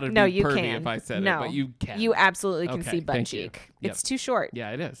because I thought it'd No, be you pervy can. if I said No. it, but you can. You absolutely can Okay, see butt thank you. cheek. Yep. It's too short. Yeah,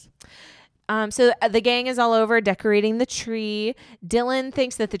 it is. So the gang is all over decorating the tree. Dylan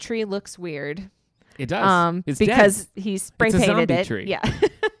thinks that the tree looks weird. It does. It's because dead. he spray It's a painted zombie it. tree. Yeah.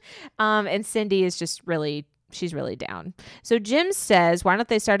 And Cindy is just really, she's really down. So Jim says, why don't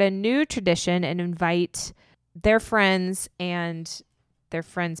they start a new tradition and invite their friends and their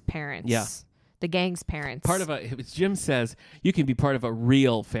friends' parents? Yeah. The gang's parents. Jim says you can be part of a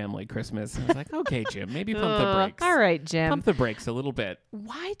real family Christmas. I was like, okay, Jim, maybe pump the brakes. All right, Jim. Pump the brakes a little bit.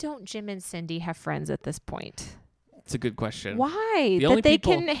 Why don't Jim and Cindy have friends at this point? It's a good question. Why? The only That they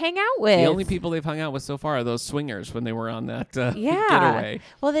people- can hang out with. The only people they've hung out with so far are those swingers when they were on that Yeah. getaway.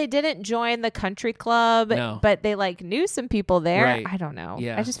 Well, they didn't join the country club, No. but they like knew some people there. Right. I don't know.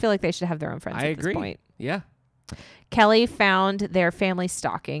 Yeah. I just feel like they should have their own friends I at agree. this point. Yeah. Kelly found their family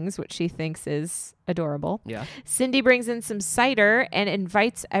stockings, which she thinks is adorable. Yeah. Cindy brings in some cider and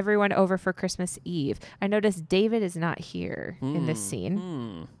invites everyone over for Christmas Eve. I noticed David is not here in this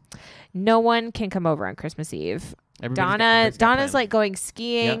scene. No one can come over on Christmas Eve. Everybody's got Donna's plans. like going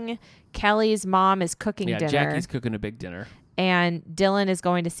skiing. Kelly's mom is cooking Yeah, dinner. Jackie's cooking a big dinner And Dylan is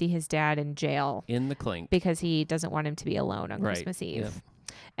going to see his dad in jail in the clink. because he doesn't want him to be alone on Right. Christmas Eve. Yep.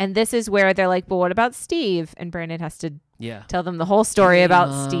 And this is where they're like, well, what about Steve? And Brandon has to Yeah. tell them the whole story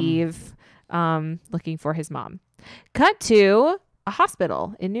about Steve looking for his mom. Cut to a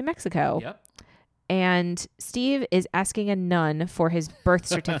hospital in New Mexico. Yep. And Steve is asking a nun for his birth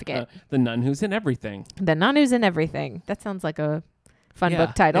certificate. The nun who's in everything. The nun who's in everything. That sounds like a fun Yeah,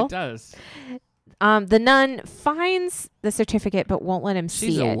 book title. It does. The nun finds the certificate but won't let him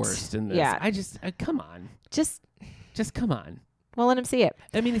She's see the it. worst in this. Yeah. I just come on. Just Come on. won't let him see it.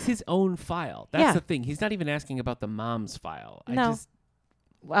 I mean, it's his own file. That's Yeah. the thing. He's not even asking about the mom's file. No.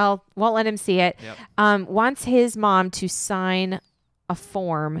 Well, won't let him see it. Yep. Wants his mom to sign a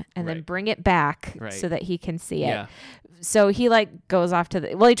form and then Right. bring it back Right. so that he can see it. Yeah. So he like goes off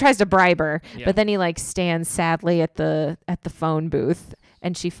to he tries to bribe her, Yeah. but then he like stands sadly at the phone booth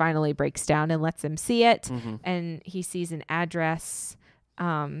and she finally breaks down and lets him see it. Mm-hmm. And he sees an address.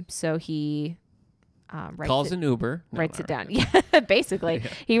 So he Calls an Uber. No, writes not it down. really. Yeah, basically. Yeah.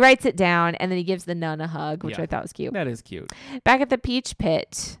 He writes it down and then he gives the nun a hug, which Yeah. I thought was cute. That is cute. Back at the Peach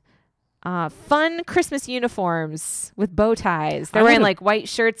Pit, fun Christmas uniforms with bow ties. They're I wearing would've- like white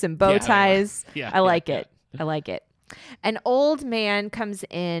shirts and bow Yeah, they are. ties. Yeah, I like yeah, it. I like it. An old man comes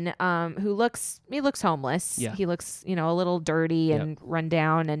in who looks homeless. Yeah. He looks, a little dirty Yep. and run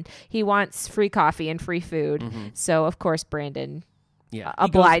down, and he wants free coffee and free food. Mm-hmm. So, of course, Brandon Yeah.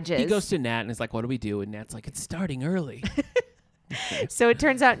 obliges. He goes to Nat and is like, what do we do? And Nat's like, it's starting early. So it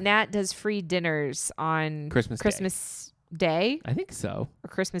turns out Nat does free dinners on Christmas Day I think so. or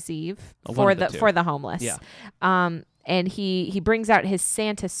Christmas Eve One for of the the two. for the homeless. Yeah. And he brings out his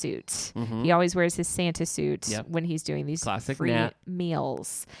Santa suit. He always wears his Santa suit Yep. when he's doing these Classic free Nat.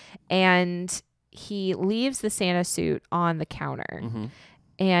 meals. And he leaves the Santa suit on the counter.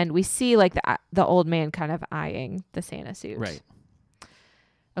 And we see like the old man kind of eyeing the Santa suit. Right.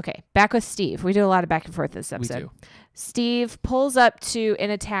 Okay, back with Steve. We do a lot of back and forth this episode. We do. Steve pulls up in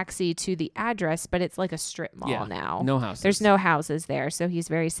a taxi to the address, but it's like a strip mall Yeah. now. No houses. There's no houses there, so he's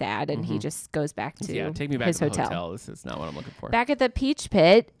very sad, and he just goes back to take me back his to the hotel. hotel. This is not what I'm looking for. Back at the Peach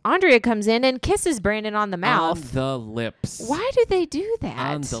Pit, Andrea comes in and kisses Brandon on the On mouth. the lips. Why do they do that?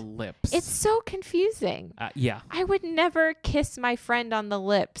 On the lips. It's so confusing. yeah. I would never kiss my friend on the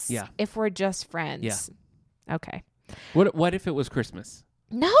lips Yeah. if we're just friends. Yeah. Okay. What if it was Christmas?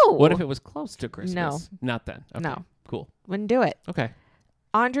 No. What if it was close to Christmas? No. Not then. Okay. No. Cool. Wouldn't do it. Okay.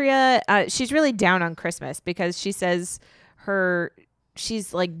 Andrea, she's really down on Christmas because she says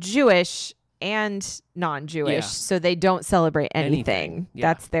she's like Jewish and non-Jewish, Yeah. so they don't celebrate anything. Yeah.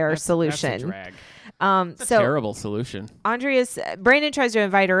 That's their solution. That's a drag. It's a So terrible solution. Brandon tries to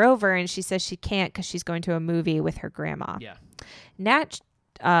invite her over, and she says she can't because she's going to a movie with her grandma. Yeah. Nat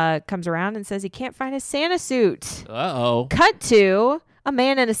comes around and says he can't find his Santa suit. Uh-oh. Cut to a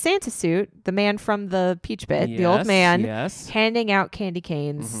man in a Santa suit, the man from the Peach Pit, the old man, Yes. handing out candy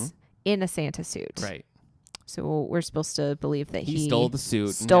canes in a Santa suit. Right. So we're supposed to believe that He stole the suit.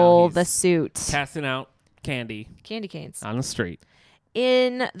 and Stole now the he's suit. Passing out candy Candy canes. on the street.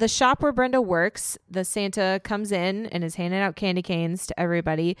 In the shop where Brenda works, the Santa comes in and is handing out candy canes to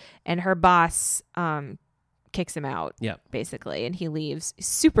everybody, and her boss kicks him out. Yep. Basically, and he leaves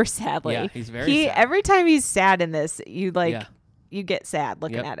super sadly. Yeah, he's very sad. Every time he's sad in this, you Yeah. you get sad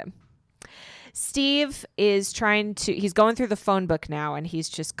looking Yep. at him. Steve is he's going through the phone book now, and he's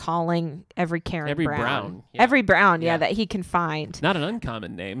just calling every Karen Every Brown. Brown, yeah. Every Brown, Yeah. that he can find. Not an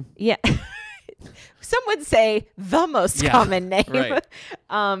uncommon name. Yeah. Some would say the most Yeah, common name. right.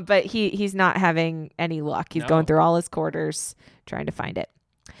 But he's not having any luck. He's No. going through all his quarters trying to find it.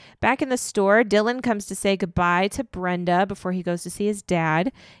 Back in the store, Dylan comes to say goodbye to Brenda before he goes to see his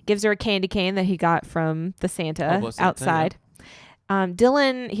dad. Gives her a candy cane that he got from the Santa Hobo Santa, outside.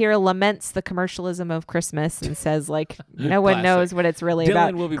 Dylan here laments the commercialism of Christmas and says, like, no one Classic. knows what it's really Dylan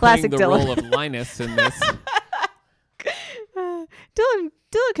about. will be Classic playing the Dylan. role of Linus in this. Dylan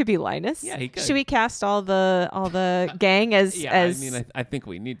could be Linus. Yeah, he could. Should we cast all the gang as Yeah, as I mean, I think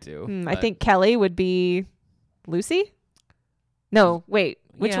we need to. I but- think Kelly would be Lucy. No, wait.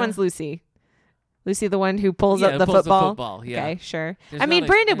 Which Yeah. one's Lucy? Lucy, the one who pulls Yeah, up the pulls football. Yeah. Okay, sure. There's I mean, not a-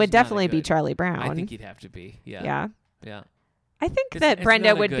 Brandon would there's not a definitely be good- Charlie Brown. I think he'd have to be. Yeah. Yeah. Yeah. I think It's- that it's Brenda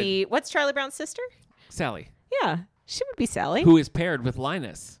not a would good- be. What's Charlie Brown's sister? Sally, Yeah, she would be Sally. who is paired with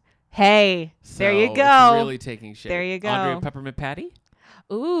Linus. Hey, there you So go. It's really taking shape. There you go. Andre Peppermint Patty.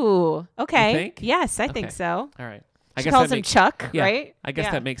 Ooh, okay. think? Yes, I think Okay. so. All right. She calls that him makes, Chuck, yeah, right? I guess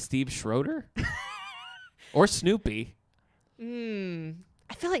Yeah. that makes Steve Schroeder or Snoopy.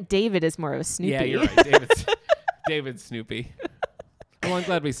 I feel like David is more of a Snoopy. Yeah, you're right. David's Snoopy. Well, I'm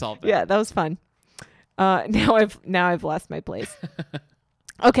glad we solved that. Yeah, that was fun. Now I've lost my place.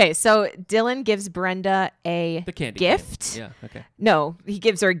 Okay, so Dylan gives Brenda a The candy gift. cane. Yeah. Okay. No, he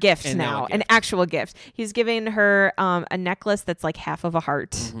gives her a gift And now now, a an gift. actual gift. He's giving her a necklace that's like half of a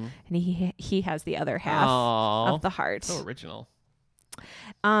heart, and he has the other half Aw. of the heart. So original.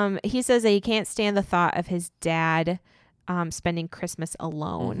 He says that he can't stand the thought of his dad spending Christmas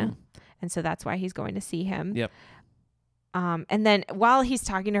alone, and so that's why he's going to see him. Yep. And then while he's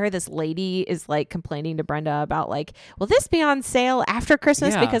talking to her, this lady is like complaining to Brenda about like, will this be on sale after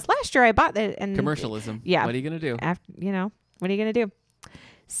Christmas? Yeah. Because last year I bought it. And Commercialism. Yeah. What are you gonna do? After, what are you going to do?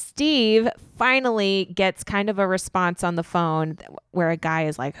 Steve finally gets kind of a response on the phone where a guy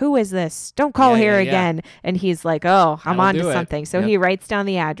is like, who is this? Don't call Yeah, here yeah, yeah. again. And he's like, oh, I'm That'll on do to it. something. So Yep. he writes down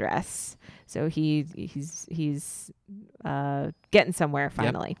the address. So he's getting somewhere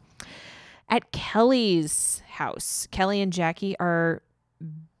finally. At Kelly's house, Kelly and Jackie are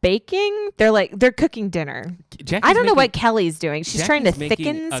baking. They're cooking dinner. Jackie's I don't know making- what Kelly's doing. She's trying to Jackie's making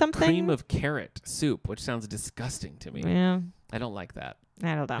thicken a something. cream of carrot soup, which sounds disgusting to me. Yeah, I don't like that.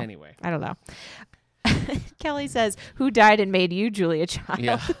 I don't know. Anyway. I don't know. Kelly says, "Who died and made you, Julia Child?"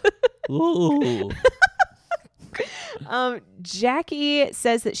 Yeah. Ooh. Jackie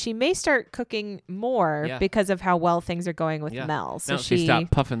says that she may start cooking more Yeah. because of how well things are going with Yeah. Mel. So Now she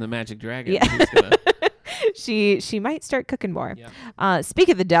stopped puffing the magic dragon. Yeah. She's gonna, she might start cooking more. yeah. Speak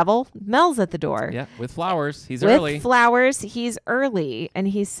of the devil, Mel's at the door. Yeah. With flowers. He's With early. flowers, he's early, and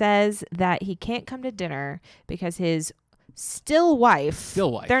he says that he can't come to dinner because his still wife.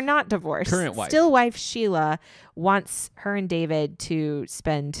 Still wife. They're not divorced. Current wife. Still wife Sheila wants her and David to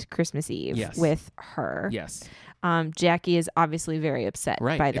spend Christmas Eve Yes. with her. Yes. Jackie is obviously very upset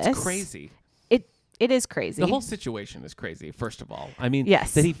Right. by this. It's crazy. It is crazy. The whole situation is crazy, first of all. I mean,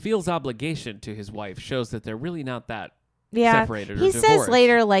 Yes. that he feels obligation to his wife shows that they're really not that yeah. separated or He divorced. says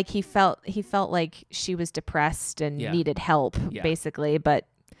later like he felt like she was depressed and Yeah. needed help, Yeah. basically, but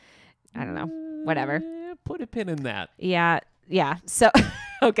I don't know. Whatever. Put a pin in that. Yeah. Yeah. So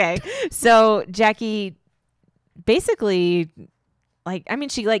okay. So Jackie basically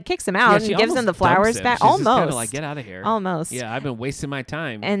she like kicks him out Yeah, she and gives him almost the flowers dumps him. back. She's just Almost. kinda like, get out of here. Almost. Yeah, I've been wasting my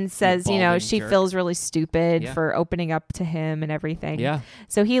time. And says, balding she jerk. feels really stupid Yeah. for opening up to him and everything. Yeah.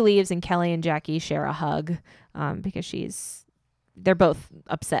 So he leaves and Kelly and Jackie share a hug because they're both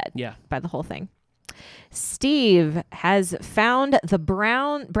upset Yeah. by the whole thing. Steve has found the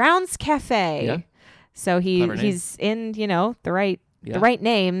Brown's Cafe. Yeah. So Clever name. he's in, the right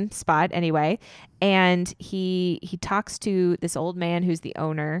name spot anyway. And he talks to this old man who's the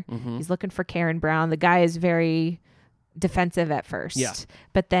owner. Mm-hmm. He's looking for Karen Brown. The guy is very defensive at first. Yeah.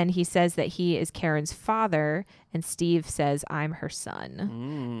 But then he says that he is Karen's father, and Steve says, I'm her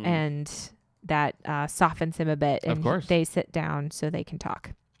son. And that softens him a bit. And Of course. they sit down so they can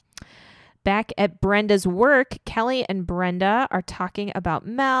talk. Back at Brenda's work, Kelly and Brenda are talking about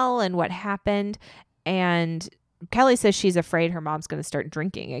Mel and what happened. And Kelly says she's afraid her mom's going to start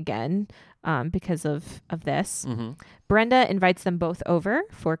drinking again because of this. Mm-hmm. Brenda invites them both over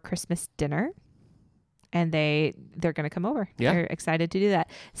for Christmas dinner. And they're going to come over. Yeah. They're excited to do that.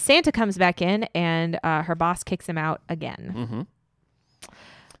 Santa comes back in and her boss kicks him out again. Mm-hmm.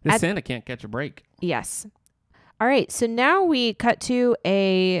 This Santa can't catch a break. Yes. All right. So now we cut to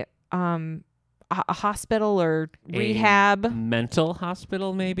a hospital or rehab. Mental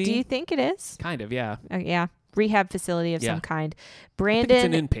hospital, maybe? Do you think it is? Kind of, yeah. Yeah. Rehab facility of Yeah. some kind. I Brandon.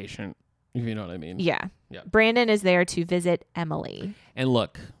 think it's an inpatient, if you know what I mean. Yeah. Yeah. Brandon is there to visit Emily. And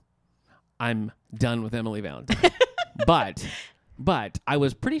look, I'm done with Emily Valentine. But I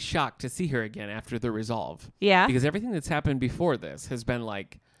was pretty shocked to see her again after the resolve. Yeah. Because everything that's happened before this has been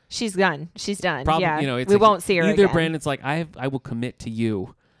like, She's done. She's done. probably, yeah. it's we like won't see her either again. Brandon's like, I will commit to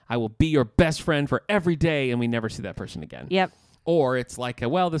you. I will be your best friend for every day, and we never see that person again. Yep. Or it's like,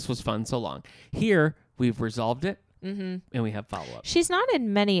 well, this was fun so long. Here, we've resolved it, and we have follow-up. She's not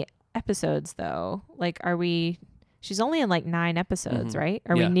in many episodes, though. Like, she's only in like 9 episodes, right?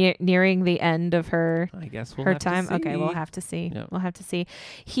 Are Yeah. we nearing the end of her I guess we'll her have time? to see. Okay, we'll have to see. Yep. We'll have to see.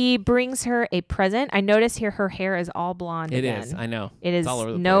 He brings her a present. I notice here her hair is all blonde It again. is. I know. It is It's all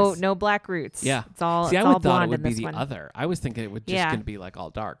over the no place. no black roots. Yeah. It's all See, it's I all would thought it blonde would in be this the one. other. I was thinking it would just going to be like all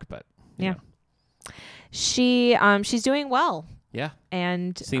dark, but you Yeah. know. She's doing well. Yeah.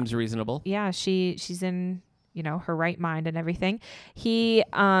 And Seems reasonable. yeah, she's in her right mind and everything. She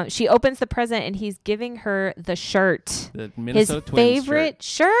opens the present and he's giving her the shirt. The Minnesota his Twins favorite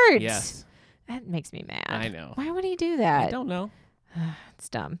shirt. Yes. That makes me mad. I know. Why would he do that? I don't know. It's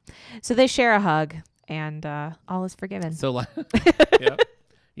dumb. So they share a hug and all is forgiven. So like,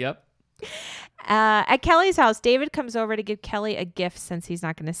 yep. At Kelly's house, David comes over to give Kelly a gift since he's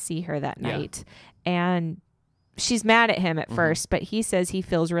not going to see her that Yeah. night. And she's mad at him at first, but he says he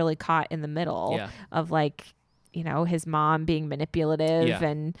feels really caught in the middle Yeah. of like, his mom being manipulative Yeah.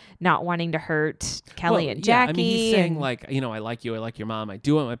 and not wanting to hurt Kelly and Yeah, Jackie. I mean, he's saying and- like, I like you, I like your mom, I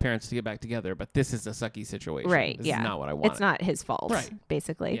do want my parents to get back together, but this is a sucky situation. Right. This yeah. is not what I want. It's not his fault. Right.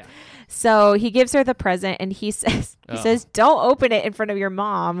 Basically. Yeah. So he gives her the present and he says, Oh. don't open it in front of your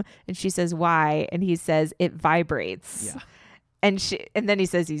mom. And she says, why? And he says, it vibrates. Yeah. And then he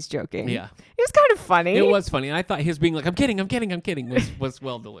says he's joking. Yeah. It was kind of funny. It was funny. I thought his being like, I'm kidding was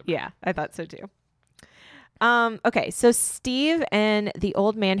well delivered. Yeah, I thought so too. Okay, so Steve and the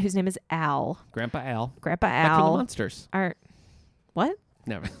old man whose name is Al, Grandpa Al. Grandpa Back from the Al, Monsters. are what?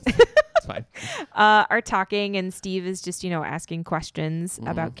 Never. It's fine. Are talking, and Steve is just asking questions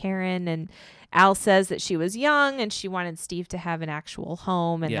about Karen, and Al says that she was young and she wanted Steve to have an actual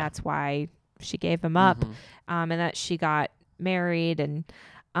home, and Yeah. that's why she gave him up, and that she got married, and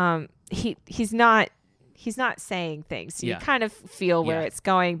he's not saying things. So Yeah. you kind of feel where Yeah. it's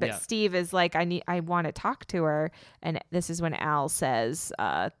going, but Yeah. Steve is like, I want to talk to her, and this is when Al says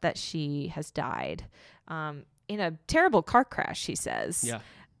that she has died in a terrible car crash. He says,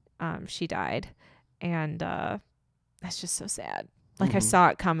 Yeah. she died, and that's just so sad. Like I saw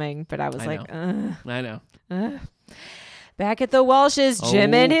it coming, but I was I like, ugh. I know. Back at the Walsh's,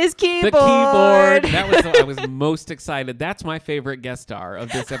 Jim Oh, and his keyboard. The keyboard. That was I was most excited. That's my favorite guest star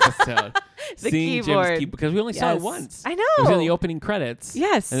of this episode. The Seeing keyboard. Jim's keyboard, because we only saw it Yes. once. I It was in know. the opening credits.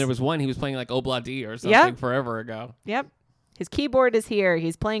 Yes. And there was one he was playing like Obla D or something Yep. forever ago. Yep. His keyboard is here.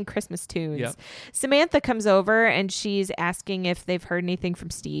 He's playing Christmas tunes. Yep. Samantha comes over and she's asking if they've heard anything from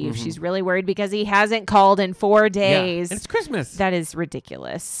Steve. She's really worried because he hasn't called in 4 days. And it's Christmas. That is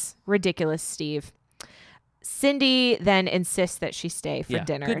ridiculous. Ridiculous, Steve. Cindy then insists that she stay for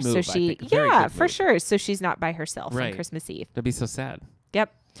dinner. Good move, so I she think. Very good for move. sure. So she's not by herself on Right. Christmas Eve. That'd be so sad.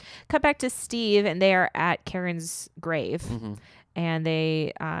 Yep. Cut back to Steve, and they are at Karen's grave. And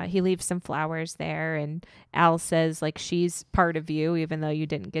he leaves some flowers there, and Al says, like, she's part of you, even though you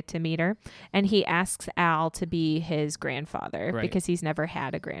didn't get to meet her. And he asks Al to be his grandfather Right. because he's never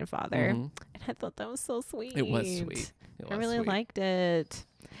had a grandfather. And I thought that was so sweet. It was sweet. I really liked it.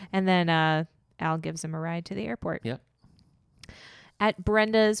 And then Al gives him a ride to the airport. Yep. At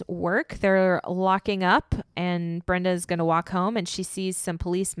Brenda's work, they're locking up, and Brenda's going to walk home, and she sees some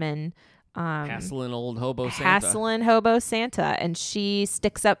policemen Hassling old hobo Santa. hassling hobo Santa, and she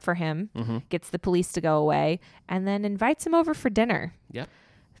sticks up for him, gets the police to go away, and then invites him over for dinner. Yep.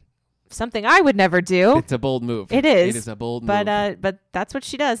 Something I would never do. It's a bold move. It is. It is a bold but move. but that's what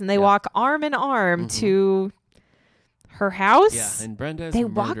she does, and they walk arm in arm to her house. Yeah, and Brenda's they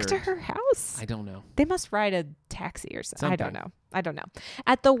murdered. walk to her house. I don't know. They must ride a taxi or something. Something. I don't know.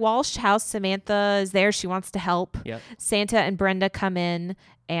 At the Walsh house, Samantha is there. She wants to help. Yep. Santa and Brenda come in,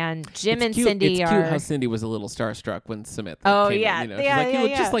 and Jim It's and cute. Cindy it's are. cute how Cindy was a little starstruck when Samantha Oh, came yeah. in. You know, Yeah, she's like, yeah, you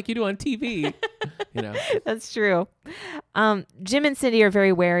look yeah. just like you do on TV. You know. That's true. Jim and Cindy are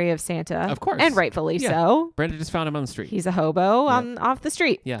very wary of Santa. Of course. And rightfully Yeah. so. Brenda just found him on the street. He's a hobo off the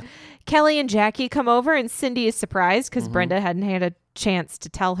street. Yeah. Kelly and Jackie come over, and Cindy is surprised because Brenda hadn't had a chance to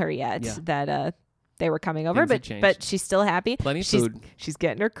tell her yet Yeah. that they were coming over, Things had changed. but she's still happy. Plenty of she's, food. She's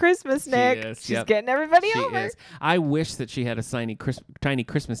getting her Christmas, Nick. is, She's yep. getting everybody She over. is. I wish that she had a tiny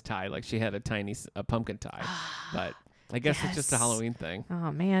Christmas tie, like she had a tiny pumpkin tie. But I guess it's just a Yes. Halloween thing.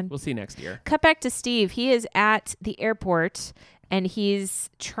 Oh man. We'll see next year. Cut back to Steve. He is at the airport, and he's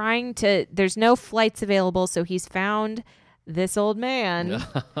trying to. There's no flights available, so he's found this old man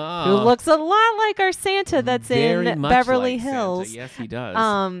who looks a lot like our Santa that's Very in much Beverly like Santa. Hills. Yes, he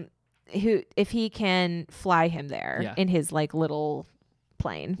does. Who, if he can fly him there Yeah. in his like little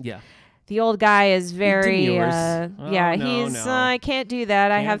plane. Yeah. The old guy is very, demurs. yeah, no, he's, no. I can't do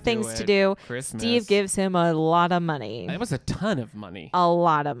that. I Can't have do things to it. do. Christmas. Steve gives him a lot of money. That was a ton of money. A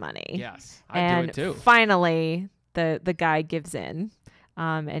lot of money. Yes. I'd And do it too. finally, the guy gives in,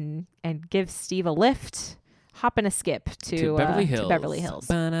 and gives Steve a lift, hop and a skip to Beverly Hills. To Beverly Hills.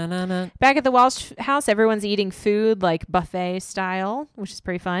 Ba-na-na-na. Back at the Walsh house, everyone's eating food like buffet style, which is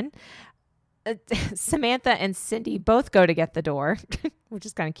pretty fun. Samantha and Cindy both go to get the door, which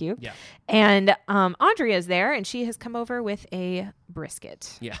is kind of cute. Yeah. And Andrea's there, and she has come over with a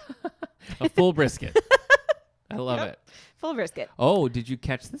brisket. Yeah. A full brisket. I love it. Full brisket. Oh, did you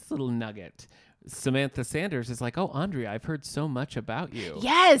catch this little nugget? Samantha Sanders is like, "Oh, Andrea, I've heard so much about you."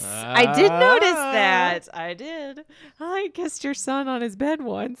 Yes, I did notice that. I did. I kissed your son on his bed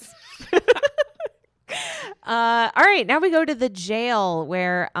once. All right, now we go to the jail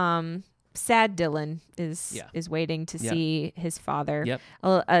where sad Dylan is waiting to see his father.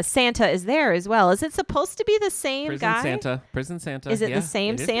 Yep. Santa is there as well. Is it supposed to be the same Prison guy? Santa. Prison Santa. Is it Yeah, the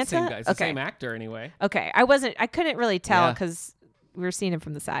same it is Santa? The same guy. It's the Okay. same actor anyway. Okay, I couldn't really tell Yeah. because we were seeing him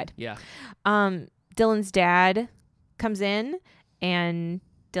from the side. Yeah. Dylan's dad comes in, and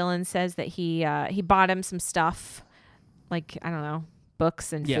Dylan says that he bought him some stuff, like, I don't know,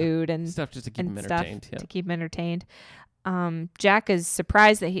 books and Yeah. food and Stuff just to keep him and stuff entertained. Yeah. to keep him entertained. Jack is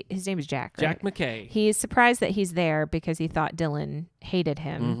surprised that his name is Jack. Right? Jack McKay. He's surprised that he's there because he thought Dylan hated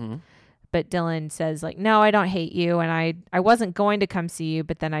him. Mm-hmm. But Dylan says, like, no, I don't hate you, and I wasn't going to come see you,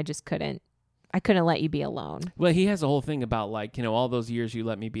 but then I just couldn't. I couldn't let you be alone. Well, he has a whole thing about, like, you know, all those years you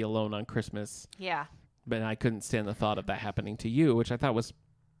let me be alone on Christmas, Yeah. but I couldn't stand the thought of that happening to you, which I thought was,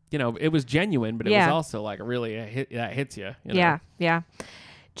 you know, it was genuine, but it Yeah. was also like really a hit that hits you. You know? Yeah, yeah.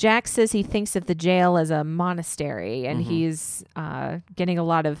 Jack says he thinks of the jail as a monastery, and he's getting a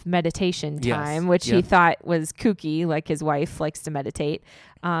lot of meditation Yes, time, which he yep. thought was kooky, like his wife likes to meditate.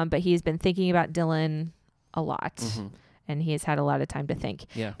 But he's been thinking about Dylan a lot, and he has had a lot of time to think.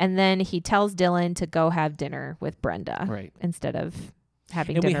 Yeah. And then he tells Dylan to go have dinner with Brenda Right. instead of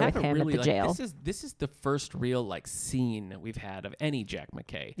having And we dinner with haven't him really, at the like, jail. This is the first real like scene that we've had of any Jack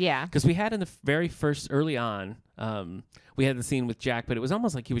McKay. Yeah. Because we had in the very first early on, we had the scene with Jack, but it was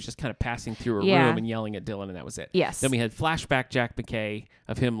almost like he was just kind of passing through a Yeah. room and yelling at Dylan, and that was it. Yes. Then we had flashback Jack McKay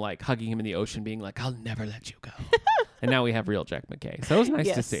of him like hugging him in the ocean, being like, "I'll never let you go." And now we have real Jack McKay. So it was nice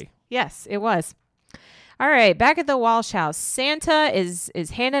to Yes. see. Yes, it was. All right, back at the Walsh house, Santa is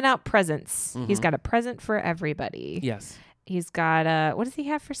handing out presents. He's got a present for everybody. Yes. He's got what does he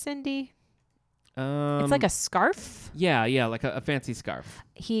have for Cindy? It's like a scarf. Yeah, like a fancy scarf.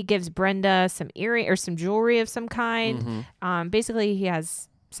 He gives Brenda some earring or some jewelry of some kind. Basically, he has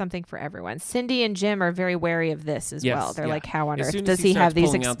something for everyone. Cindy and Jim are very wary of this as well. They're like, how on earth does he have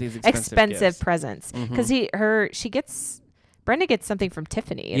these expensive presents? Because Brenda gets something from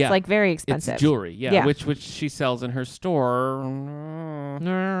Tiffany. It's like very expensive. It's jewelry, which she sells in her store.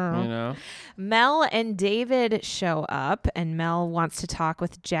 Mel and David show up, and Mel wants to talk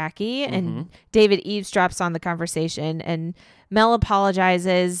with Jackie, and David eavesdrops on the conversation, and Mel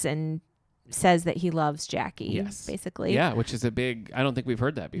apologizes and says that he loves Jackie, basically. Yeah, which is a big... I don't think we've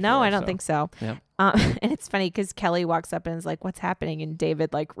heard that before. No, I don't think so. Yeah. And it's funny because Kelly walks up and is like, what's happening? And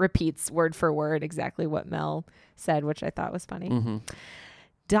David repeats word for word exactly what Mel said, which I thought was funny.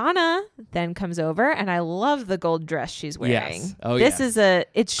 Donna then comes over, and I love the gold dress she's wearing. Yes. Oh, this is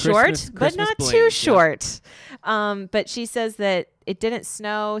it's short, but not too short. But she says that it didn't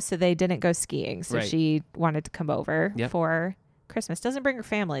snow, so they didn't go skiing. So she wanted to come over for Christmas. Doesn't bring her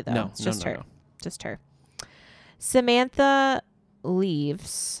family, though. It's just her. Just her. Samantha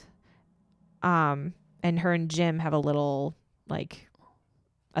leaves, and her and Jim have a little,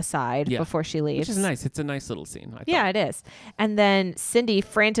 aside before she leaves. Which is nice. It's a nice little scene. Yeah, it is. And then Cindy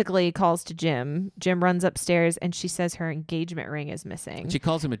frantically calls to Jim. Jim runs upstairs, and she says her engagement ring is missing. She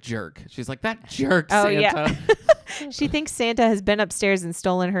calls him a jerk. She's like, that jerk, Santa. Yeah. She thinks Santa has been upstairs and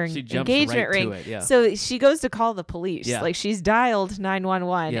stolen her engagement ring. To it, yeah. So she goes to call the police. Yeah. She's dialed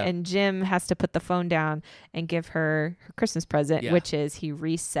 911, and Jim has to put the phone down and give her Christmas present, which is he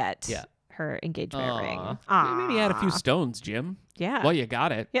reset her engagement ring. Maybe add a few stones, Jim. Yeah. Well, you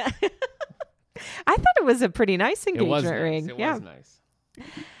got it. Yeah. I thought it was a pretty nice engagement ring. It was nice.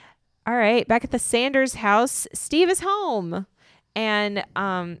 All right. Back at the Sanders house, Steve is home. And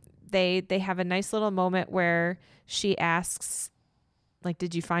they have a nice little moment where she asks,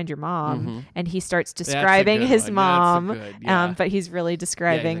 did you find your mom? And he starts describing his mom. But he's really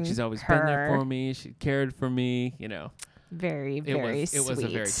describing she's always her. been there for me. She cared for me, Very, very sweet. It was a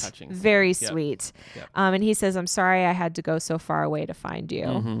very touching scene. Very sweet. Yep. And he says, I'm sorry I had to go so far away to find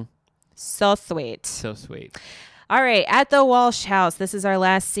you. So sweet. So sweet. All right. At the Walsh house, this is our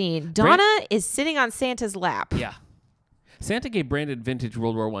last scene. Donna is sitting on Santa's lap. Yeah. Santa gave Brandon vintage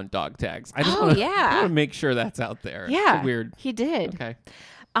World War I dog tags. I just want to make sure that's out there. Yeah. It's weird. He did. Okay.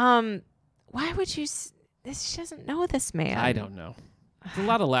 Why would you... She doesn't know this man. I don't know. There's a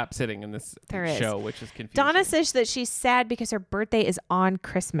lot of lap sitting in this show, which is confusing. Donna says that she's sad because her birthday is on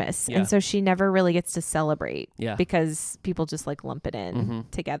Christmas, and so she never really gets to celebrate because people just lump it in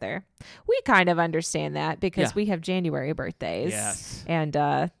together. We kind of understand that because we have January birthdays. Yes.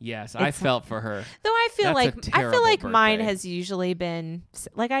 And yes, I felt for her. Though I feel like mine birthday. has usually been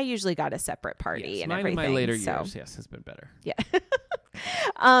I usually got a separate party and mine everything. In my later years, has been better. Yeah.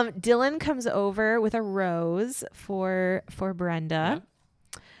 Dylan comes over with a rose for Brenda. Yep.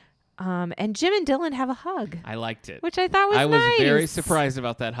 And Jim and Dylan have a hug. I liked it. Which I thought was nice. I was very surprised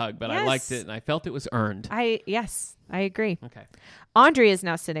about that hug, but I liked it and I felt it was earned. I agree. Okay. Audrey is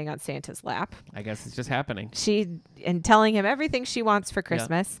now sitting on Santa's lap. I guess it's just happening. And telling him everything she wants for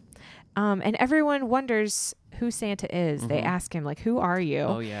Christmas. Yeah. And everyone wonders who Santa is. They ask him, who are you?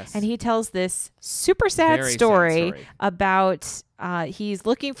 Oh, yes. And he tells this super sad story about he's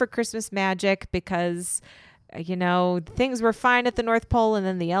looking for Christmas magic because... things were fine at the North Pole, and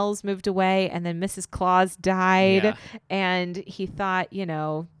then the elves moved away, and then Mrs. Claus died, and he thought,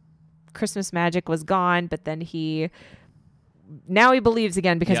 Christmas magic was gone, but then now he believes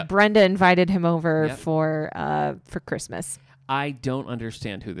again because Brenda invited him over for Christmas. I don't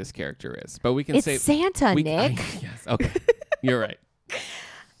understand who this character is, but we can say it's Santa, Nick. Yes, okay, you're right.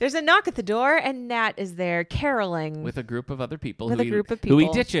 There's a knock at the door, and Nat is there caroling. With a group of other people. Who he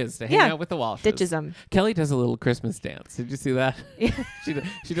ditches to hang out with the Walshes. Ditches them. Kelly does a little Christmas dance. Did you see that? Yeah. she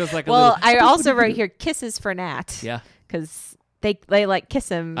does a little... Well, I also wrote here, kisses for Nat. Yeah. Because they kiss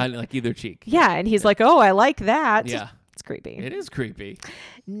him. On either cheek. Yeah, and he's like, oh, I like that. Yeah. It's creepy. It is creepy.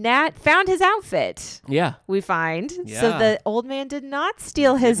 Nat found his outfit. Yeah. We find. Yeah. So the old man did not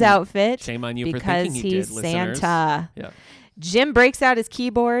steal his outfit. Shame on you for thinking he did, because he's Santa. Yeah. Jim breaks out his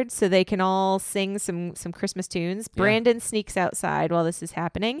keyboard so they can all sing some Christmas tunes. Brandon sneaks outside while this is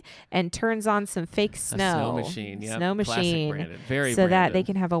happening and turns on some fake snow. A snow machine, yeah. Snow machine. Classic Brandon. Very so Brandon. that they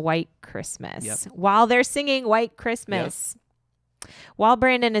can have a white Christmas. While they're singing White Christmas. Yep. While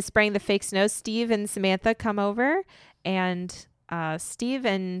Brandon is spraying the fake snow, Steve and Samantha come over, and Steve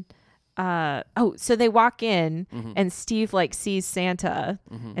and so they walk in and Steve sees Santa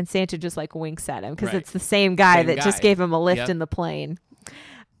and Santa just winks at him because it's the same guy just gave him a lift in the plane.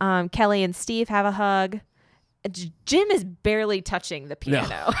 Kelly and Steve have a hug, Jim is barely touching the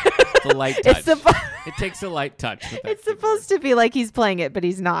piano. The light touch. It's It takes a light touch. With that It's supposed to be like he's playing it, but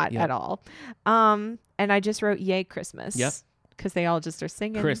he's not Yep. at all. And I just wrote "Yay Christmas." Yep. Because they all just are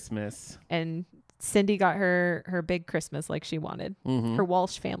singing. Christmas. And Cindy got her big Christmas like she wanted. Her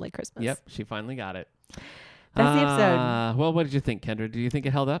Walsh family Christmas. Yep, she finally got it. That's the episode. Well, what did you think, Kendra? Do you think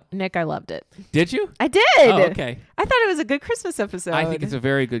it held up? Nick, I loved it. Did you? I did. Oh, okay. I thought it was a good Christmas episode. I think it's a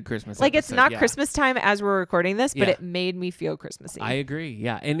very good Christmas like episode. it's not yeah. Christmas time as we're recording this, but Yeah. it made me feel Christmassy. I agree.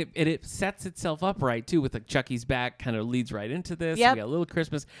 Yeah, and it sets itself up right too with like Chucky's back kind of leads right into this. Yep. We got a little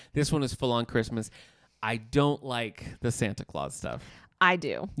Christmas. This one is full on Christmas. I don't like the Santa Claus stuff. I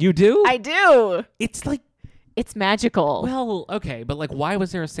do. You do? I do. It's like, It's magical. well, okay, but like, why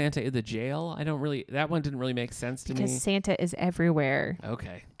was there a Santa in the jail? I don't really. That one didn't really make sense to because me. Santa is everywhere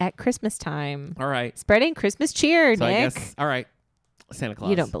Okay. at Christmas time. All right. Spreading Christmas cheer, So Nick. I guess. All right. Santa Claus.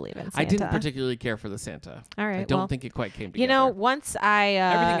 You don't believe in Santa. I didn't particularly care for the Santa. All right. I don't well, think it quite came together. you know, once I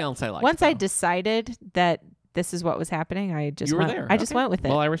everything else I liked. once I though. decided that this is what was happening, I just You were went. there. I just Okay. went with it.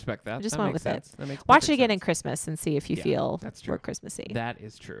 Well, I respect that. I just That went makes with it. sense. That makes Watch perfect it again sense. in Christmas and see if you Yeah, feel that's true. more Christmassy. That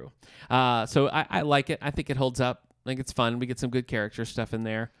is true. So I like it. I think it holds up. I think it's fun. We get some good character stuff in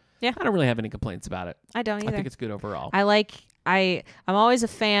there. Yeah. I don't really have any complaints about it. I don't either. I think it's good overall. I'm always a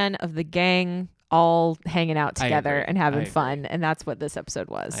fan of the gang all hanging out I together agree. and having I agree. fun, and that's what this episode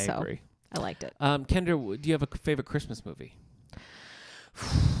was. I so agree. I liked it. Kendra, do you have a favorite Christmas movie?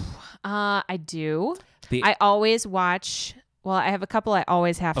 I do. The- I always watch. Well, I have a couple I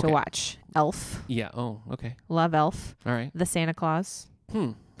always have to Okay. watch. Elf. Yeah. Oh, okay. Love Elf. All right. The Santa Claus.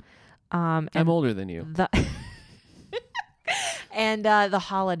 I'm And older than you. the and the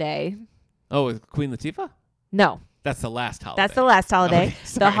holiday. Oh, with Queen Latifah? No, That's the last holiday. that's the last holiday. Okay, The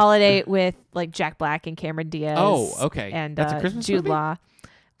sorry. holiday with like Jack Black and Cameron Diaz. Oh, okay. And That's a Christmas Jude movie? Law.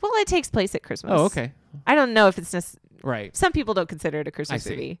 Well, it takes place at Christmas. Oh, okay. I don't know if it's Right. some people don't consider it a I Christmas see.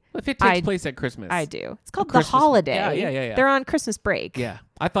 movie. If it takes I- place at Christmas. I do. It's called The Christmas- Holiday. Yeah. They're on Christmas break. Yeah.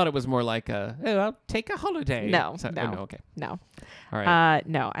 I thought it was more like I'll take a holiday. No, So- no. okay. No. All right.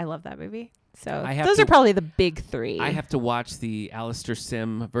 No, I love that movie. So I have those to- are probably the big three. I have to watch the Alistair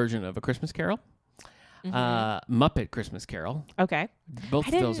Sim version of A Christmas Carol. Mm-hmm. Muppet Christmas Carol. Okay. Both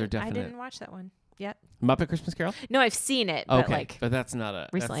of those are I definite. didn't watch that one yet. Muppet Christmas Carol? No, I've seen it, but Okay. like but that's not a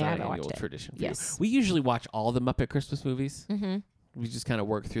recently I that's not haven't an watched annual it. tradition for you. Yes. We usually watch all the Muppet Christmas movies. Mm-hmm. We just kind of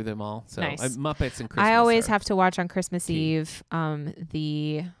work through them all. So Nice. Muppets and Christmas. I always are have to watch on Christmas key. Eve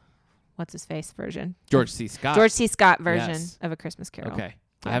the what's his face version. George C. Scott. George C. Scott version Yes. of A Christmas Carol. Okay.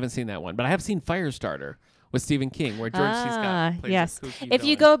 I Yeah. haven't seen that one, but I have seen Firestarter with Stephen King, where George C. Scott plays yes. a kooky If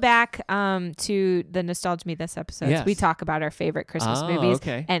you villain. go back to the Nostalgia Me This episodes, Yes. we talk about our favorite Christmas Oh, movies.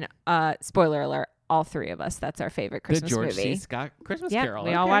 okay. And spoiler alert, all three of us, that's our favorite The Christmas George movie. C. Scott Christmas Yeah, Carol.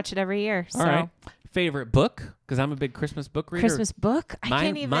 we all Okay. watch it every year. All so right. Favorite book? Because I'm a big Christmas book reader. Christmas book? I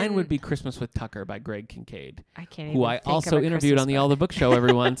can't even. Mine would be Christmas with Tucker by Greg Kincaid, I can't who even I think of also a interviewed Christmas on the book. All the Book Show,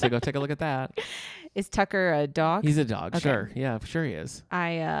 everyone. So go take a look at that. Is Tucker a dog? He's a dog, Okay. sure. Yeah, sure he is.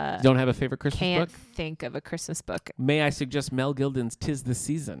 I Don't have a favorite Christmas can't book? think of a Christmas book. May I suggest Mel Gilden's "'Tis the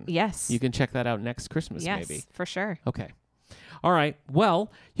Season"? Yes. You can check that out next Christmas, yes, maybe. for sure. Okay. All right.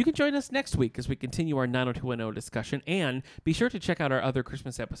 Well, you can join us next week as we continue our 90210 discussion. And be sure to check out our other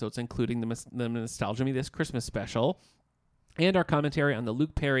Christmas episodes, including the Nostalgia Me This Christmas special and our commentary on the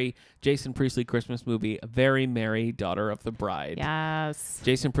Luke Perry, Jason Priestley Christmas movie, Very Merry Daughter of the Bride. Yes.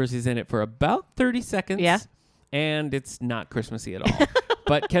 Jason Priestley's in it for about 30 seconds. Yeah. And it's not Christmassy at all.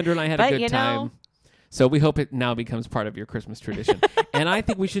 But Kendra and I had a But good you time. know- So we hope it now becomes part of your Christmas tradition. And I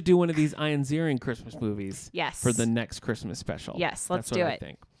think we should do one of these Ian Ziering Christmas movies Yes. for the next Christmas special. Yes, let's That's do what I it.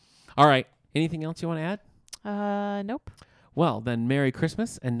 think. All right. Anything else you want to add? Nope. Well, then Merry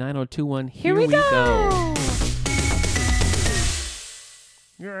Christmas and 9021. Here we go.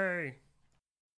 Yay.